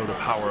individuals know the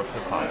power of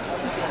hip-hop.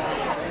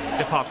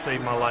 Hip-hop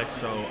saved my life,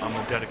 so I'm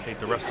going to dedicate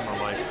the rest of my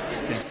life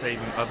in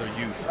saving other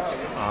youth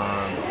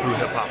through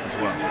hip-hop as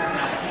well.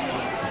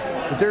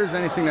 If there's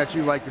anything that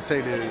you'd like to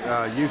say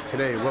to youth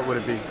today, what would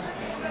it be?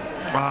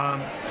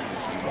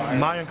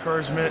 My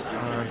encouragement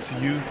to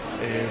youth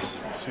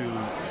is to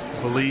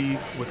believe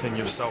within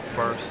yourself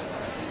first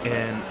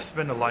and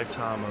spend a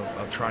lifetime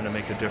of trying to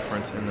make a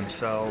difference in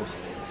themselves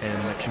and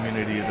the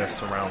community that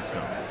surrounds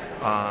them.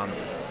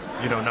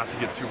 Not to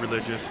get too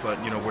religious, but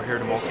we're here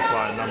to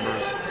multiply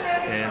numbers,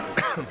 and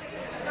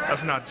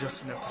that's not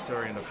just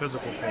necessary in a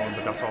physical form,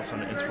 but that's also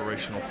in an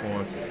inspirational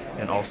form,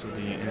 and also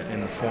in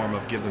the form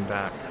of giving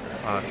back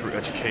through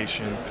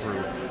education,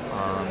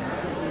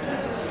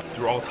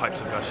 through all types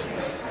of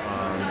vegetables.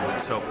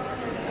 So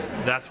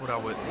that's what I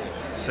would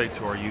say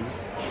to our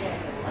youth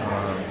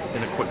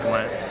in a quick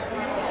glance.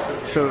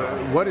 So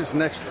what is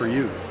next for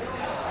you?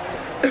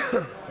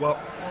 Well,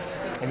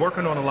 I'm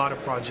working on a lot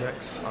of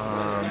projects,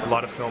 a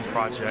lot of film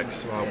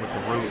projects with the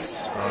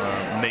Roots,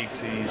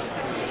 Macy's,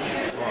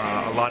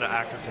 a lot of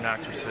actors and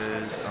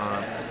actresses.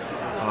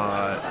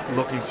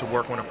 Looking to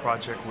work on a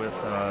project with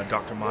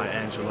Dr. Maya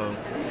Angelou,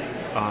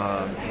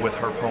 with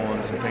her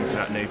poems and things of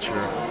that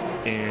nature,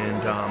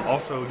 and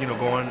also,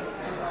 going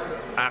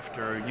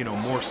after,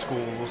 more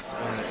schools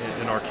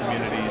in our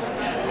communities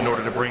in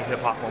order to bring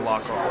Hip Hop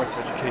Unlock, our arts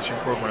education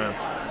program,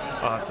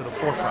 to the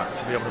forefront,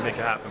 to be able to make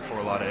it happen for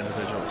a lot of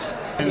individuals.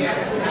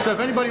 So if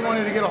anybody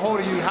wanted to get a hold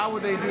of you, how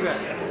would they do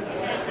that?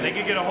 They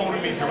can get a hold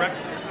of me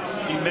directly,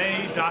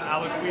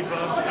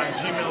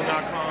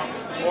 ime.aliquiva@gmail.com,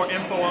 or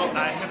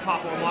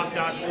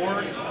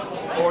info@hiphopunlock.org,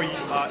 or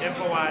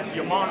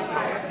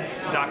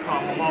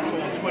info@yourmomshouse.com. I'm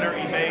also on Twitter,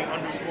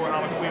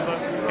 ime_aliquiva,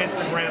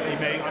 Instagram,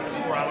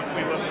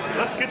 ime_aliquiva.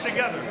 Let's get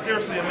together,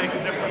 seriously, and make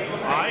a difference,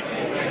 all right?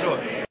 Let's do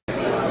it.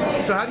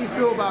 So how do you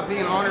feel about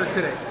being honored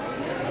today?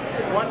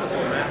 It's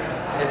wonderful, man.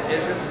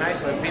 It's just nice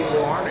when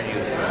people honor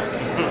you,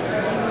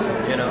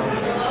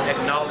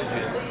 acknowledge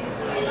you.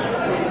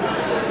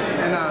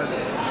 And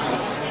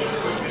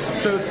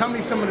so tell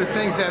me some of the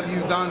things that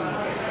you've done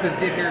to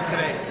get here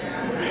today.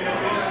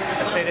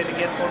 Say that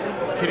again for me.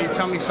 Can you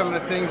tell me some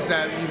of the things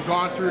that you've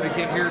gone through to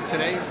get here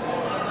today?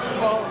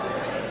 Well,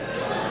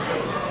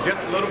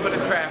 just a little bit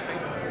of traffic,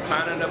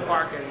 finding a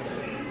parking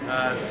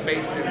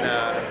space in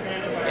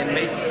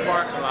Macy's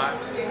parking lot,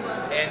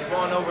 and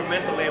going over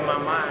mentally in my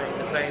mind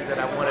the things that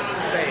I wanted to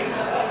say.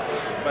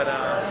 But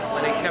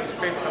when it comes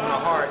straight from the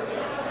heart,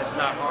 it's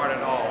not hard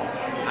at all.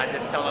 I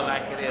just tell it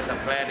like it is. I'm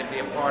glad to be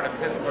a part of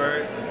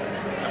Pittsburgh.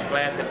 I'm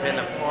glad to have been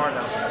a part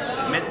of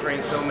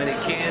mentoring so many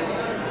kids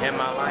in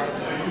my life.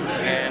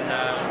 And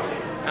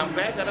I'm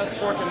glad that I'm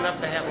fortunate enough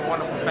to have a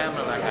wonderful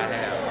family like I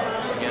have.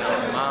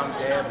 Mom,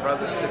 dad,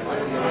 brothers,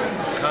 sisters,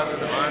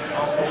 cousins, aunts,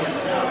 uncle,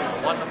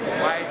 wonderful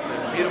wife,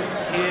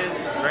 beautiful kids,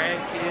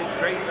 grandkids,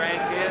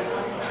 great-grandkids.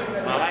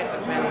 My life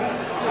has been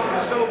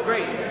so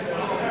great.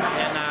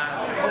 And I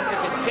hope to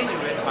continue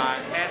it by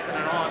passing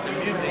it on to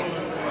music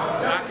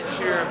so I can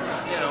share,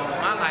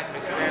 my life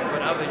experience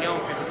with other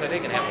young people so they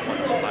can have a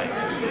wonderful life.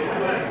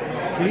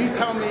 Can you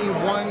tell me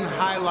one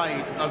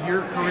highlight of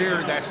your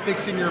career that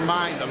sticks in your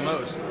mind the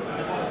most?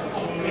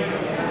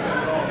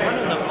 One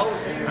of the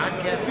most, I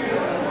guess,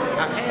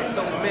 I've had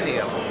so many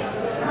of them,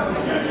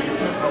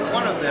 but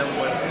one of them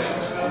was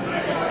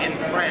in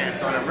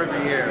France on a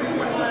Riviera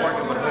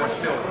working with Horace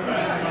Silver.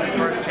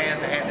 First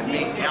chance I had to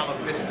meet Ella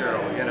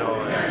Fitzgerald, and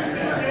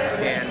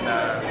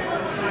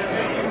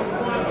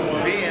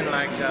being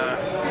like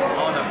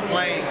on a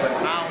plane with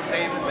Miles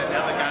Davis and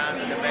other guys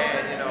in the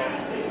band,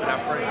 when I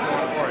first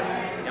joined Horace.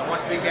 And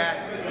once we got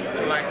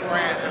to like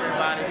France,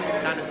 everybody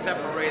kind of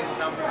separated.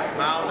 Some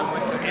Miles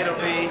went to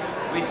Italy.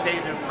 We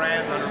stayed in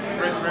France on a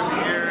French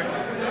Riviera,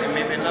 and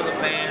maybe another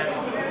band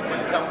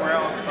went somewhere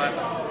else. But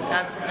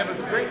that was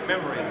a great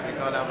memory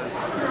because I was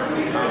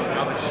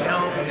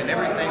young and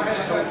everything was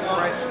so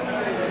fresh.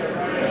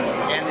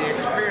 And the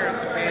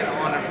experience of being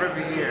on a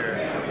Riviera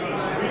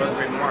was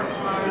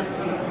remarkable.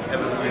 It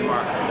was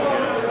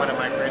remarkable. One of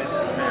my greatest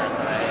experiences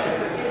I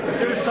had. If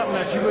there was something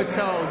that you would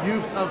tell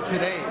youth of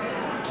today,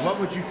 what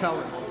would you tell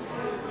them? I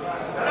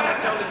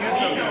would tell the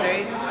youth of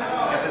today,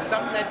 if it's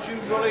something that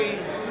you really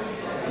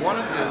want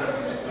to do,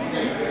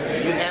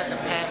 you have the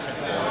passion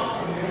for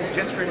it.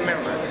 Just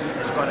remember,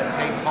 it's going to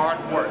take hard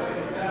work,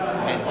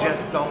 and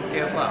just don't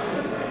give up.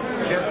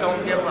 Just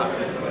don't give up.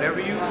 Whatever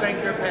you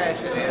think your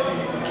passion is,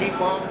 keep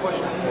on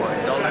pushing for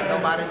it. Don't let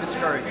nobody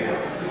discourage you,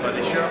 because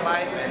it's your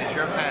life and it's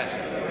your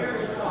passion.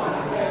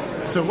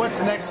 So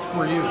what's next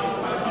for you?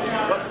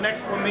 What's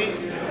next for me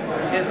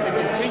is to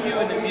continue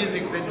in the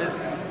music business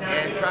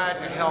and try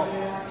to help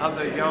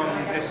other young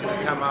musicians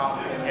come out.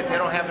 If they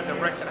don't have a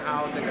direction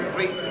how to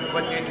complete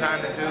what they're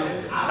trying to do,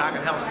 so I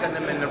can help send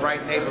them in the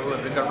right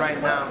neighborhood. Because right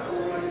now,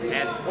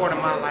 at the point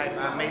of my life,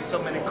 I've made so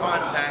many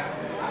contacts,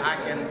 I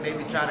can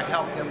maybe try to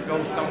help them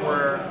go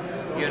somewhere,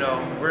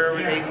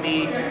 wherever they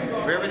need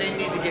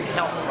to get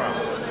help from.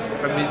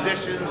 From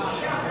musicians,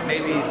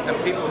 maybe some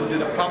people who do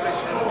the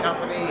publishing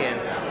company, and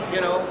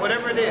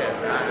whatever it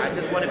is. I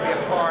just want to be a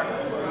part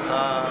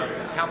of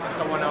helping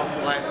someone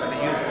else's life and the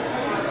youthful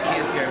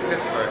kids here in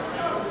Pittsburgh.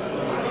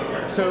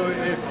 So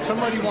if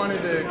somebody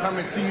wanted to come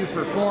and see you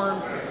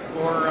perform,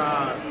 or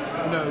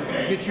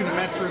get you to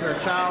mentor their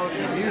child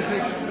in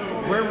music,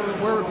 where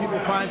would people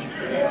find you?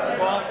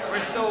 Well,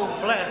 we're so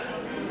blessed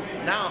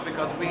now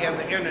because we have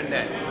the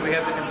internet, we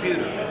have the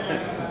computer.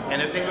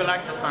 And if they would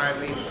like to find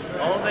me,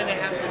 all they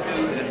have to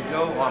do is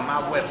go on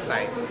my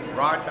website,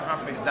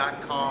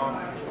 rogerhumphreys.com,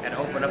 and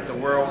open up the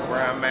world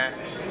where I'm at,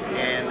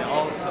 and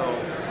also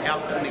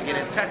help them to get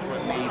in touch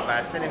with me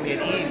by sending me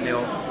an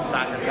email so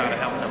I can try to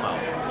help them out.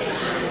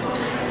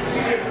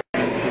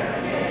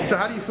 So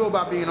how do you feel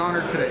about being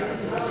honored today?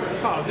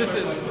 Oh,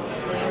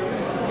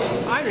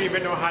 I don't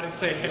even know how to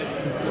say it.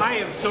 I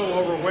am so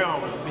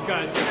overwhelmed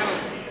because,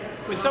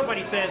 when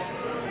somebody says,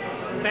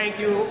 thank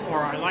you or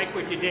I like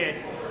what you did,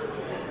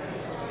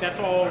 that's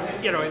all,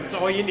 it's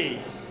all you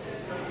need.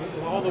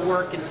 All the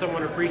work and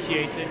someone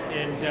appreciates it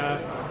and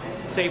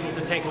is able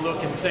to take a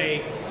look and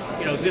say,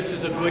 this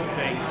is a good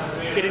thing.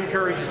 It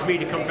encourages me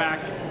to come back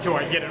until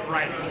I get it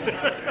right.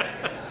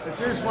 If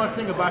there's one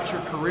thing about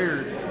your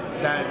career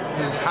that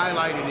is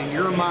highlighted in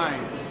your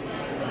mind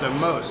the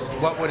most,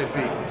 what would it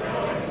be?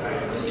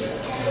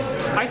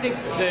 I think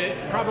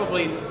that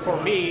probably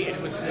for me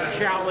it was the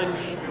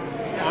challenge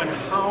on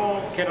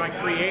how can I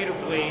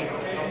creatively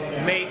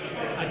make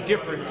a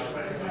difference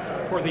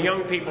for the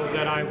young people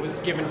that I was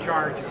given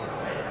charge of.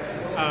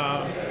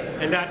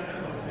 And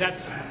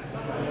that's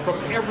from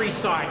every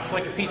side. It's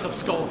like a piece of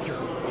sculpture.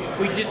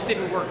 We just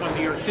didn't work on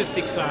the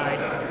artistic side.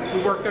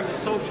 We worked on the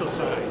social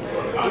side.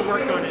 We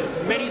worked on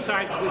as many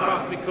sides as we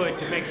possibly could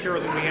to make sure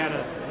that we had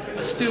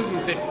a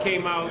student that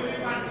came out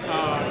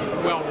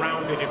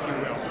well-rounded, if you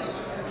will.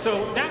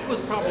 So that was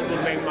probably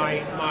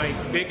my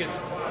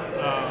biggest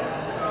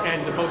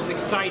and the most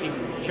exciting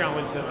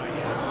challenge that I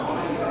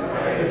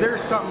had. If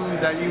there's something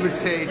that you would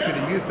say to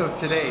the youth of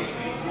today,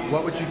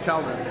 what would you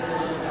tell them?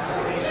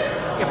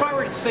 If I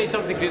were to say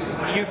something to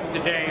the youth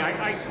today,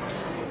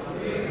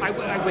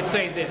 I would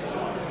say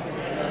this.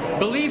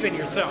 Believe in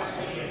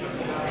yourself.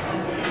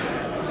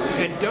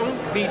 And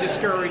don't be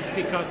discouraged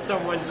because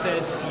someone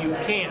says you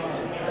can't.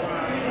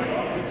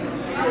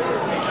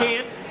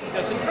 Can't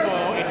doesn't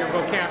fall in your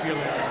vocabulary.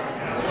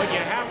 What you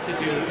have to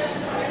do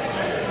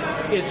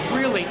is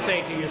really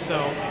say to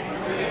yourself,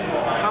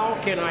 how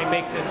can I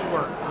make this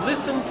work?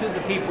 Listen to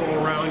the people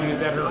around you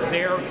that are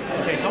there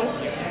to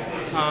help you.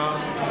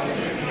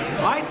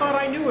 I thought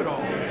I knew it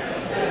all.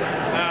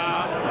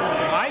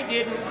 I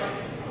didn't,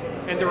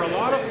 and there are a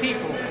lot of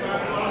people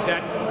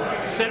that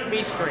set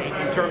me straight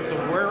in terms of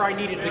where I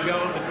needed to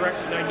go, the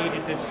direction I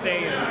needed to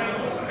stay in.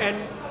 And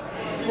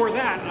for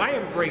that, I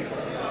am grateful.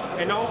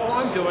 And all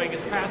I'm doing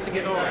is passing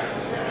it on.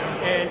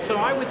 And so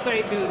I would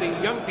say to the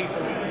young people,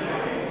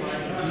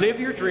 live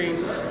your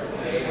dreams,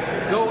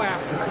 go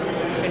after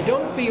it, and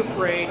don't be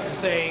afraid to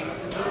say,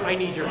 I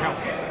need your help.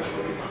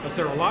 Because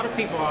there are a lot of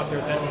people out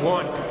there that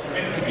want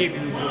to give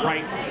you the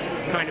right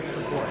kind of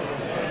support.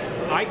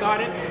 I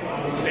got it,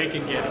 they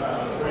can get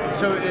it.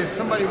 So if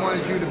somebody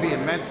wanted you to be a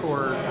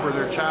mentor for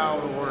their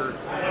child, or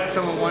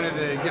someone wanted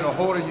to get a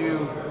hold of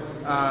you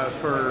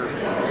for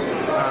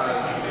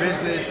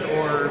business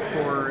or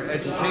for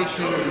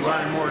education, to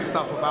learn more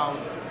stuff about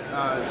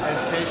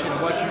education,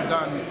 what you've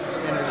done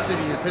in the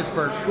city of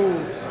Pittsburgh school,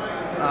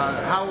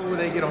 how will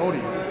they get a hold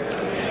of you?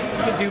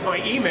 You can do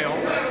my email.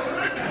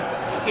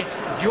 It's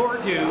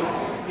Jordu,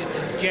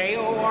 it's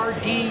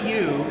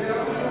Jordu,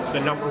 the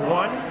number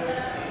 1,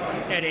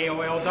 at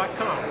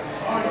AOL.com.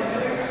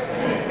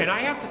 And I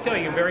have to tell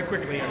you very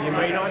quickly, you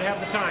may not have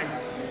the time,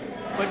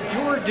 but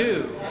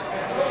Jordu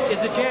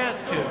is a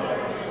jazz tune.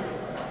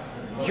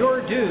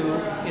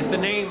 Jordu is the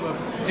name of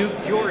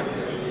Duke Jordan.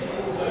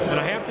 And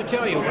I have to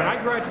tell you, when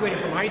I graduated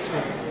from high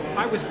school,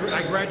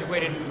 I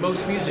graduated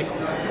most musical.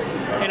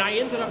 And I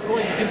ended up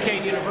going to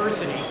Duquesne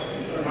University.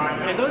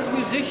 And those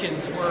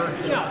musicians were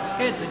just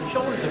heads and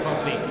shoulders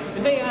above me.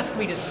 And they asked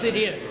me to sit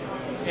in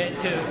and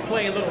to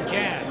play a little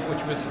jazz,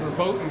 which was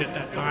verboten at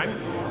that time.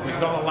 It was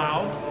not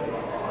allowed.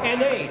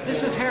 And hey,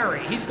 this is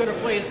Harry. He's going to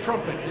play his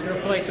trumpet. He's going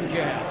to play some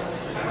jazz.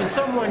 And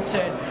someone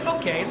said,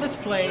 okay, let's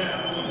play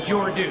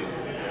Jordu.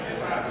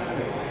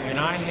 And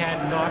I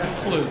had not a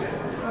clue.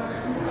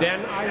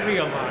 Then I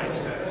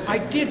realized I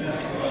didn't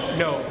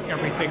know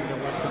everything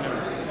there was to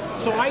know.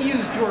 So I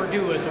used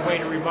Jordu as a way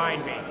to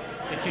remind me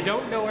that you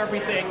don't know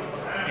everything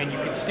and you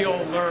can still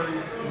learn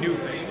new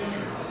things.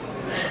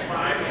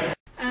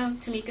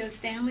 Tamiko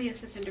Stanley,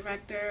 Assistant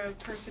Director of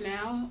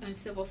Personnel and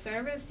Civil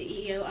Service, the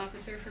EEO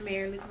Officer for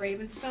Mayor Luke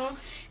Ravenstall,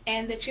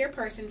 and the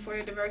Chairperson for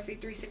the Diversity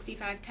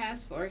 365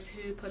 Task Force,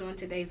 who put on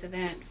today's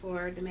event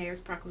for the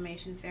Mayor's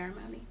Proclamation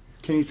ceremony.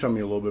 Can you tell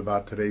me a little bit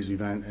about today's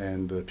event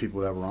and the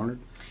people that were honored?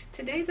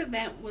 Today's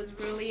event was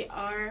really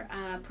our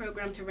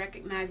program to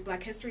recognize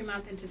Black History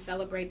Month and to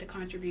celebrate the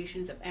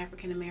contributions of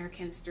African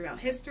Americans throughout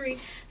history,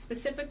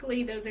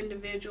 specifically those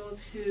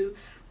individuals who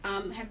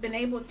have been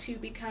able to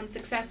become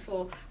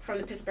successful from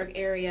the Pittsburgh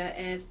area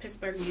as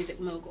Pittsburgh music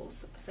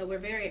moguls. So we're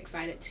very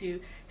excited to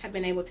have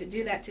been able to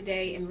do that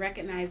today and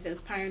recognize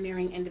those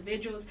pioneering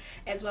individuals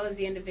as well as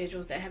the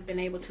individuals that have been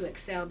able to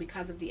excel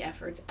because of the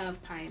efforts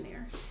of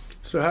pioneers.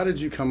 So how did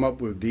you come up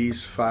with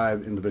these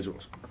 5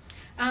 individuals?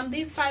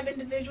 These 5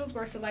 individuals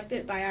were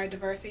selected by our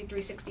Diversity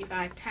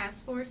 365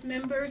 Task Force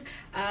members.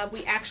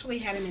 We actually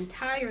had an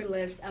entire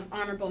list of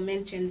honorable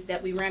mentions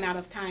that we ran out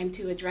of time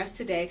to address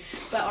today,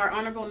 but our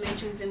honorable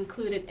mentions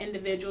included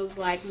individuals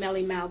like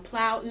Melly Mal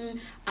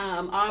Plowton,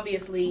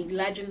 obviously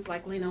legends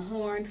like Lena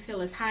Horne,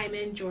 Phyllis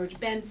Hyman, George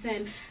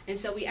Benson, and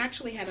so we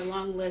actually had a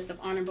long list of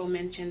honorable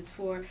mentions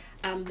for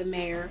the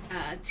mayor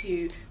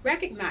to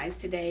recognize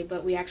today,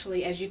 but we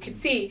actually, as you can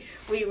see,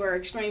 we were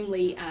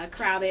extremely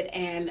crowded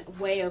and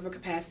way over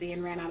capacity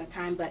and ran out of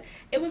time, but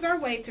it was our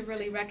way to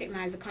really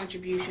recognize the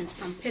contributions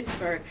from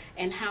Pittsburgh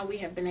and how we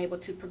have been able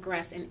to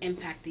progress and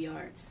impact the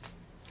arts.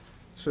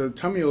 So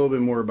tell me a little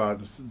bit more about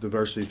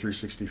Diversity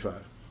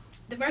 365.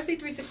 Diversity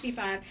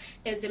 365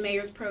 is the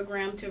mayor's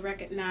program to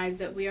recognize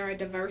that we are a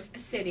diverse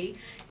city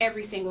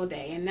every single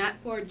day, and not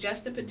for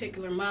just a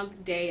particular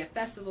month, day, a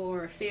festival,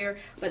 or a fair,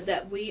 but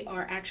that we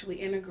are actually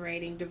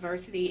integrating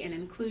diversity and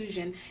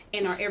inclusion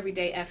in our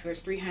everyday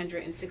efforts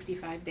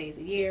 365 days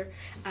a year.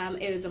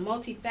 It is a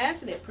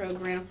multifaceted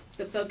program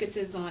that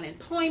focuses on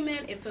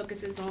employment, it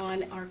focuses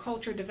on our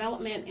culture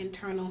development,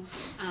 internal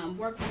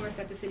workforce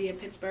at the city of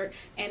Pittsburgh,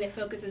 and it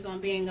focuses on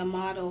being a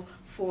model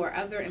for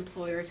other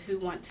employers who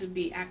want to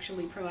be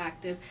actually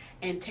proactive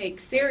and take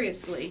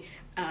seriously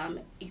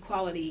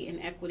equality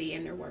and equity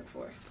in their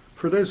workforce.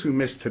 For those who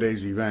missed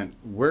today's event,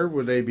 where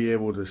would they be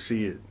able to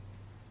see it?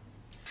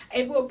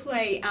 It will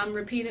play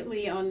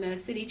repeatedly on the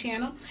City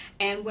Channel,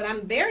 and what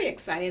I'm very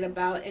excited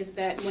about is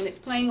that when it's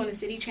playing on the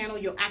City Channel,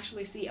 you'll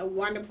actually see a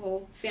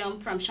wonderful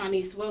film from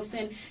Shawnice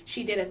Wilson.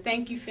 She did a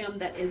thank you film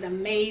that is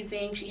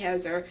amazing. She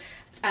has her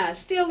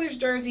Steelers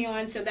jersey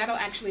on, so that'll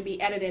actually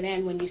be edited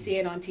in when you see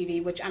it on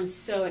TV, which I'm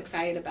so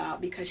excited about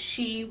because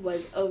she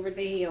was over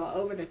the hill,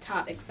 over the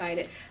top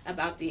excited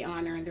about the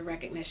honor and the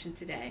recognition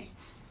today.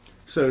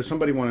 So if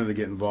somebody wanted to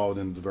get involved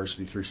in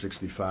Diversity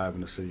 365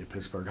 in the city of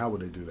Pittsburgh, how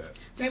would they do that?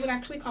 They would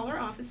actually call our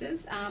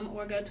offices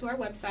or go to our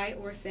website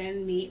or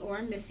send me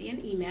or Missy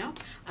an email.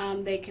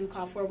 They can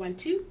call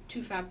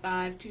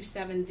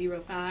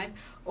 412-255-2705,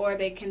 or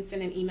they can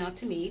send an email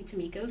to me,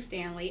 Tamiko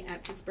Stanley,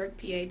 at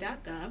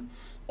pittsburghpa.gov.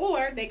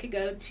 Or they could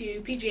go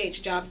to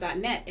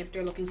pghjobs.net if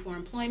they're looking for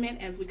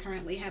employment, as we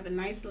currently have a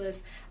nice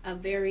list of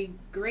very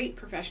great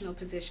professional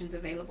positions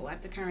available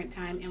at the current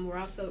time. And we're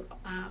also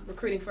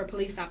recruiting for a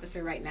police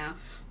officer right now,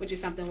 which is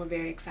something we're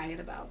very excited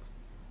about.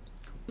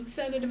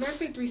 So the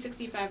Diversity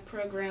 365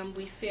 program,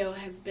 we feel,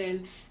 has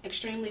been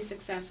extremely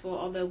successful,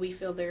 although we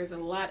feel there's a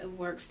lot of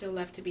work still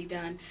left to be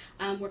done.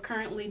 We're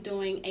currently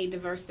doing a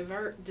diverse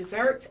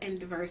desserts and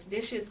diverse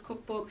dishes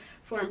cookbook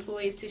for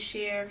employees to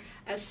share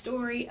a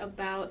story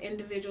about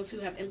individuals who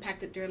have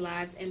impacted their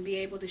lives and be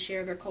able to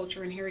share their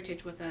culture and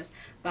heritage with us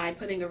by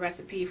putting a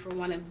recipe for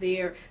one of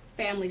their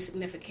family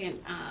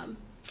significant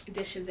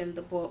dishes in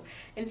the book.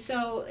 And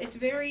so it's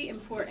very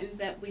important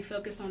that we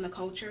focus on the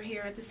culture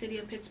here at the city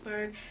of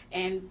Pittsburgh,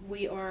 and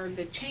we are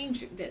the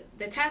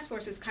task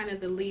force is kind of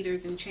the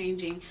leaders in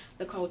changing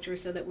the culture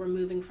so that we're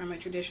moving from a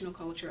traditional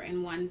culture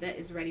and one that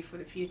is ready for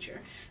the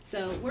future.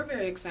 So we're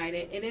very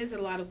excited. It is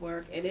a lot of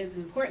work. It is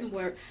important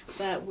work,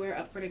 but we're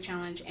up for the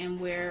challenge,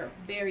 and we're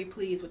very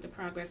pleased with the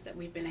progress that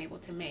we've been able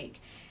to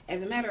make.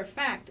 As a matter of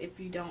fact, if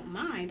you don't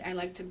mind, I'd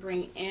like to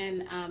bring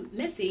in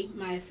Missy,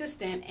 my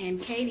assistant,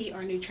 and Katie,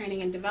 our new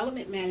training and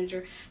development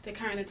manager, to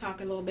kind of talk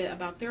a little bit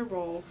about their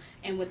role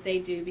and what they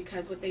do,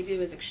 because what they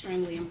do is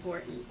extremely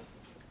important.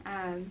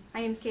 My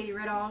name is Katie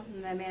Riddle.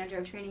 I'm the manager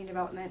of training and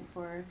development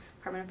for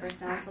Department of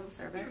Personnel and Civil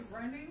Service.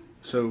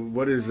 So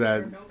what does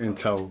that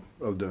entail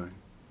of doing?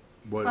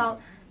 Well,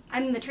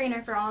 I'm the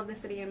trainer for all of the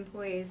city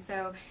employees,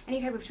 so any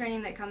type of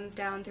training that comes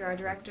down through our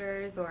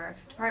directors or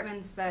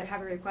departments that have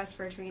a request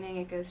for training,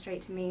 it goes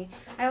straight to me.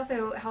 I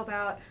also help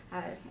out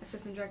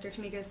Assistant Director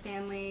Tamiko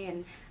Stanley,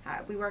 and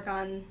we work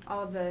on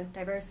all of the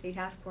diversity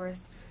task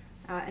force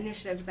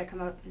initiatives that come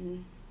up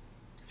and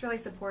just really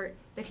support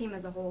the team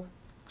as a whole.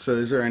 So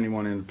is there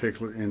anyone in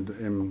particular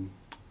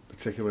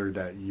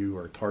that you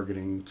are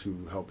targeting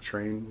to help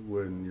train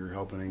when you're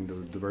helping the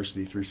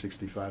Diversity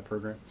 365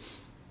 program?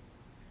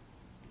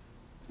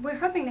 We're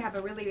hoping to have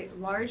a really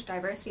large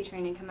diversity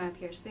training come up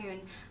here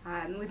soon.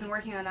 We've been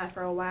working on that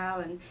for a while,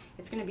 and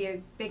it's going to be a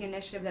big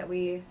initiative that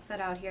we set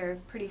out here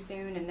pretty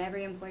soon, and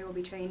every employee will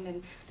be trained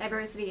in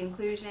diversity,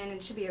 inclusion, and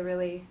it should be a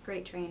really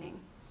great training.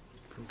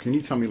 Can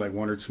you tell me like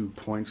one or two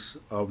points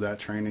of that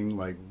training?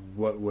 Like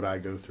what would I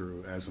go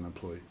through as an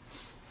employee?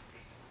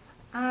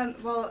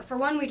 Well, for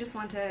one, we just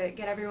want to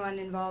get everyone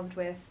involved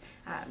with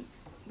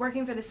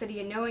working for the city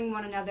and knowing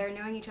one another,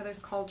 knowing each other's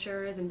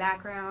cultures and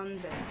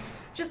backgrounds, and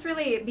just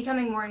really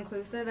becoming more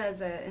inclusive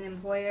as an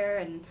employer,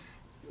 and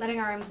letting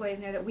our employees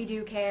know that we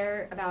do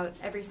care about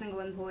every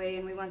single employee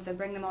and we want to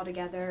bring them all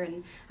together,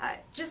 and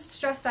just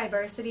stress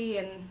diversity,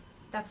 and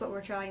that's what we're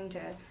trying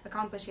to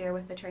accomplish here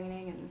with the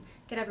training and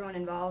get everyone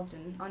involved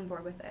and on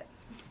board with it.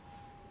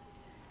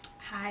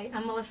 Hi,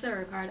 I'm Melissa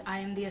Urquhart. I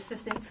am the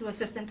assistant to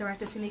Assistant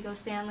Director Tamiko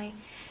Stanley,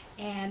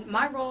 and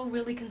my role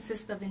really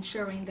consists of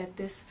ensuring that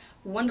this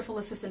wonderful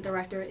assistant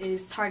director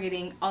is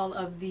targeting all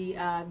of the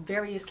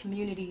various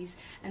communities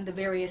and the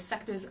various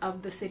sectors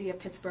of the city of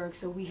Pittsburgh.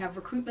 So we have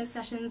recruitment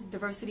sessions,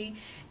 diversity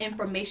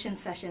information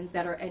sessions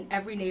that are in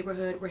every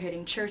neighborhood. We're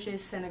hitting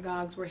churches,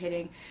 synagogues, we're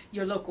hitting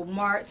your local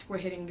marts, we're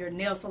hitting your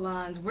nail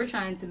salons. We're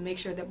trying to make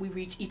sure that we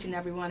reach each and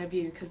every one of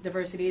you, because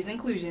diversity is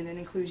inclusion, and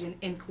inclusion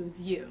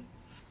includes you.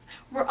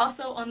 We're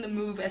also on the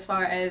move as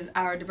far as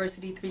our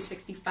Diversity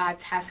 365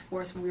 task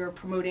force. We are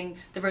promoting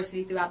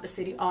diversity throughout the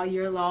city all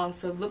year long.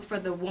 So look for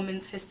the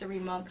Women's History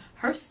Month,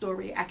 her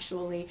story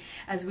actually,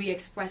 as we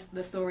express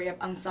the story of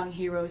unsung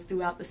heroes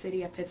throughout the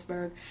city of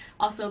Pittsburgh.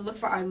 Also look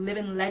for our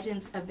Living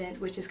Legends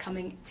event, which is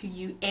coming to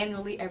you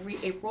annually every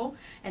April,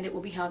 and it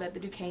will be held at the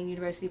Duquesne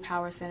University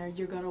Power Center.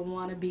 You're going to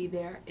want to be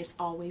there. It's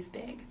always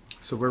big.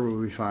 So where will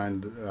we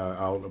find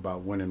out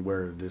about when and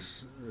where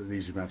these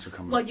events are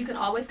coming Well, up? you can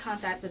always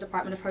contact the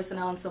Department of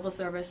Personnel and Civil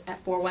Service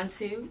at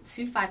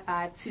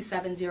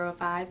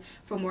 412-255-2705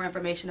 for more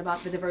information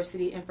about the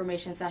diversity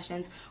information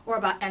sessions or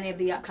about any of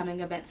the upcoming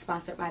events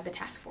sponsored by the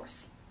task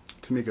force.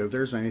 Tamika, if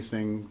there's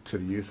anything to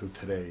the youth of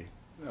today,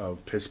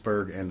 of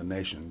Pittsburgh and the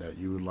nation, that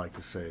you would like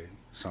to say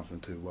something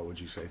to, what would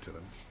you say to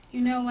them?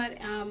 You know what?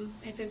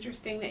 It's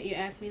interesting that you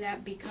asked me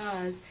that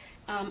because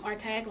our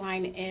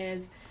tagline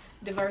is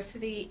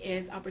diversity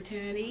is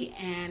opportunity,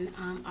 and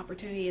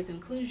opportunity is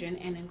inclusion,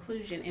 and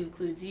inclusion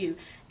includes you.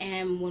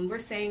 And when we're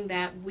saying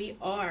that, we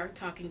are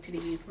talking to the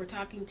youth. We're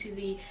talking to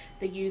the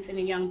youth and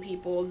the young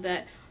people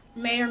that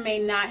may or may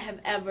not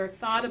have ever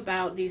thought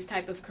about these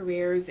type of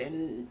careers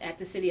at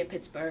the city of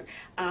Pittsburgh.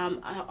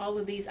 All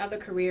of these other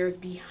careers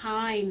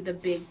behind the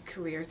big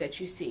careers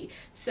that you see.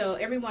 So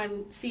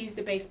everyone sees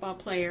the baseball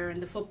player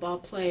and the football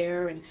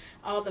player and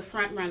all the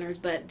front runners,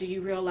 but do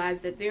you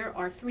realize that there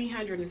are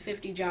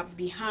 350 jobs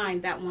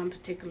behind that one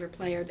particular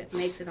player that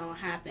makes it all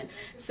happen?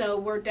 So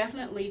we're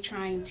definitely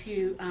trying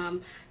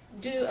to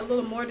do a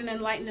little more than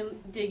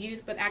enlighten the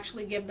youth, but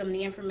actually give them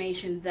the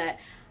information that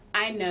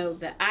I know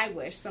that I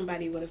wish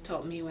somebody would have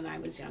told me when I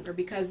was younger,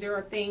 because there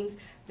are things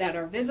that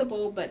are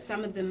visible, but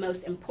some of the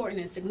most important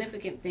and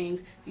significant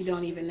things you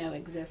don't even know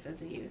exist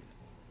as a youth.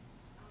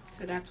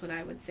 So that's what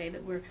I would say,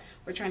 that we're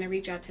trying to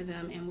reach out to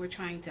them, and we're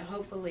trying to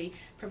hopefully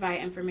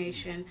provide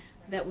information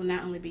that will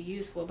not only be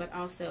useful but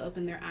also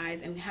open their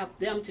eyes and help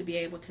them to be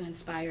able to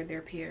inspire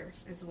their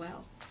peers as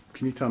well.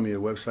 Can you tell me your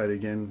website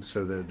again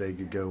so that they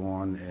could go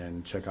on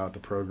and check out the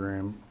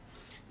program?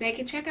 They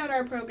can check out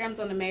our programs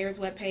on the mayor's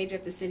webpage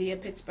at the City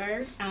of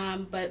Pittsburgh,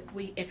 but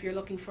if you're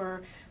looking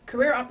for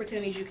career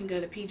opportunities, you can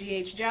go to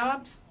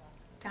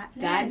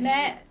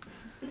pghjobs.net.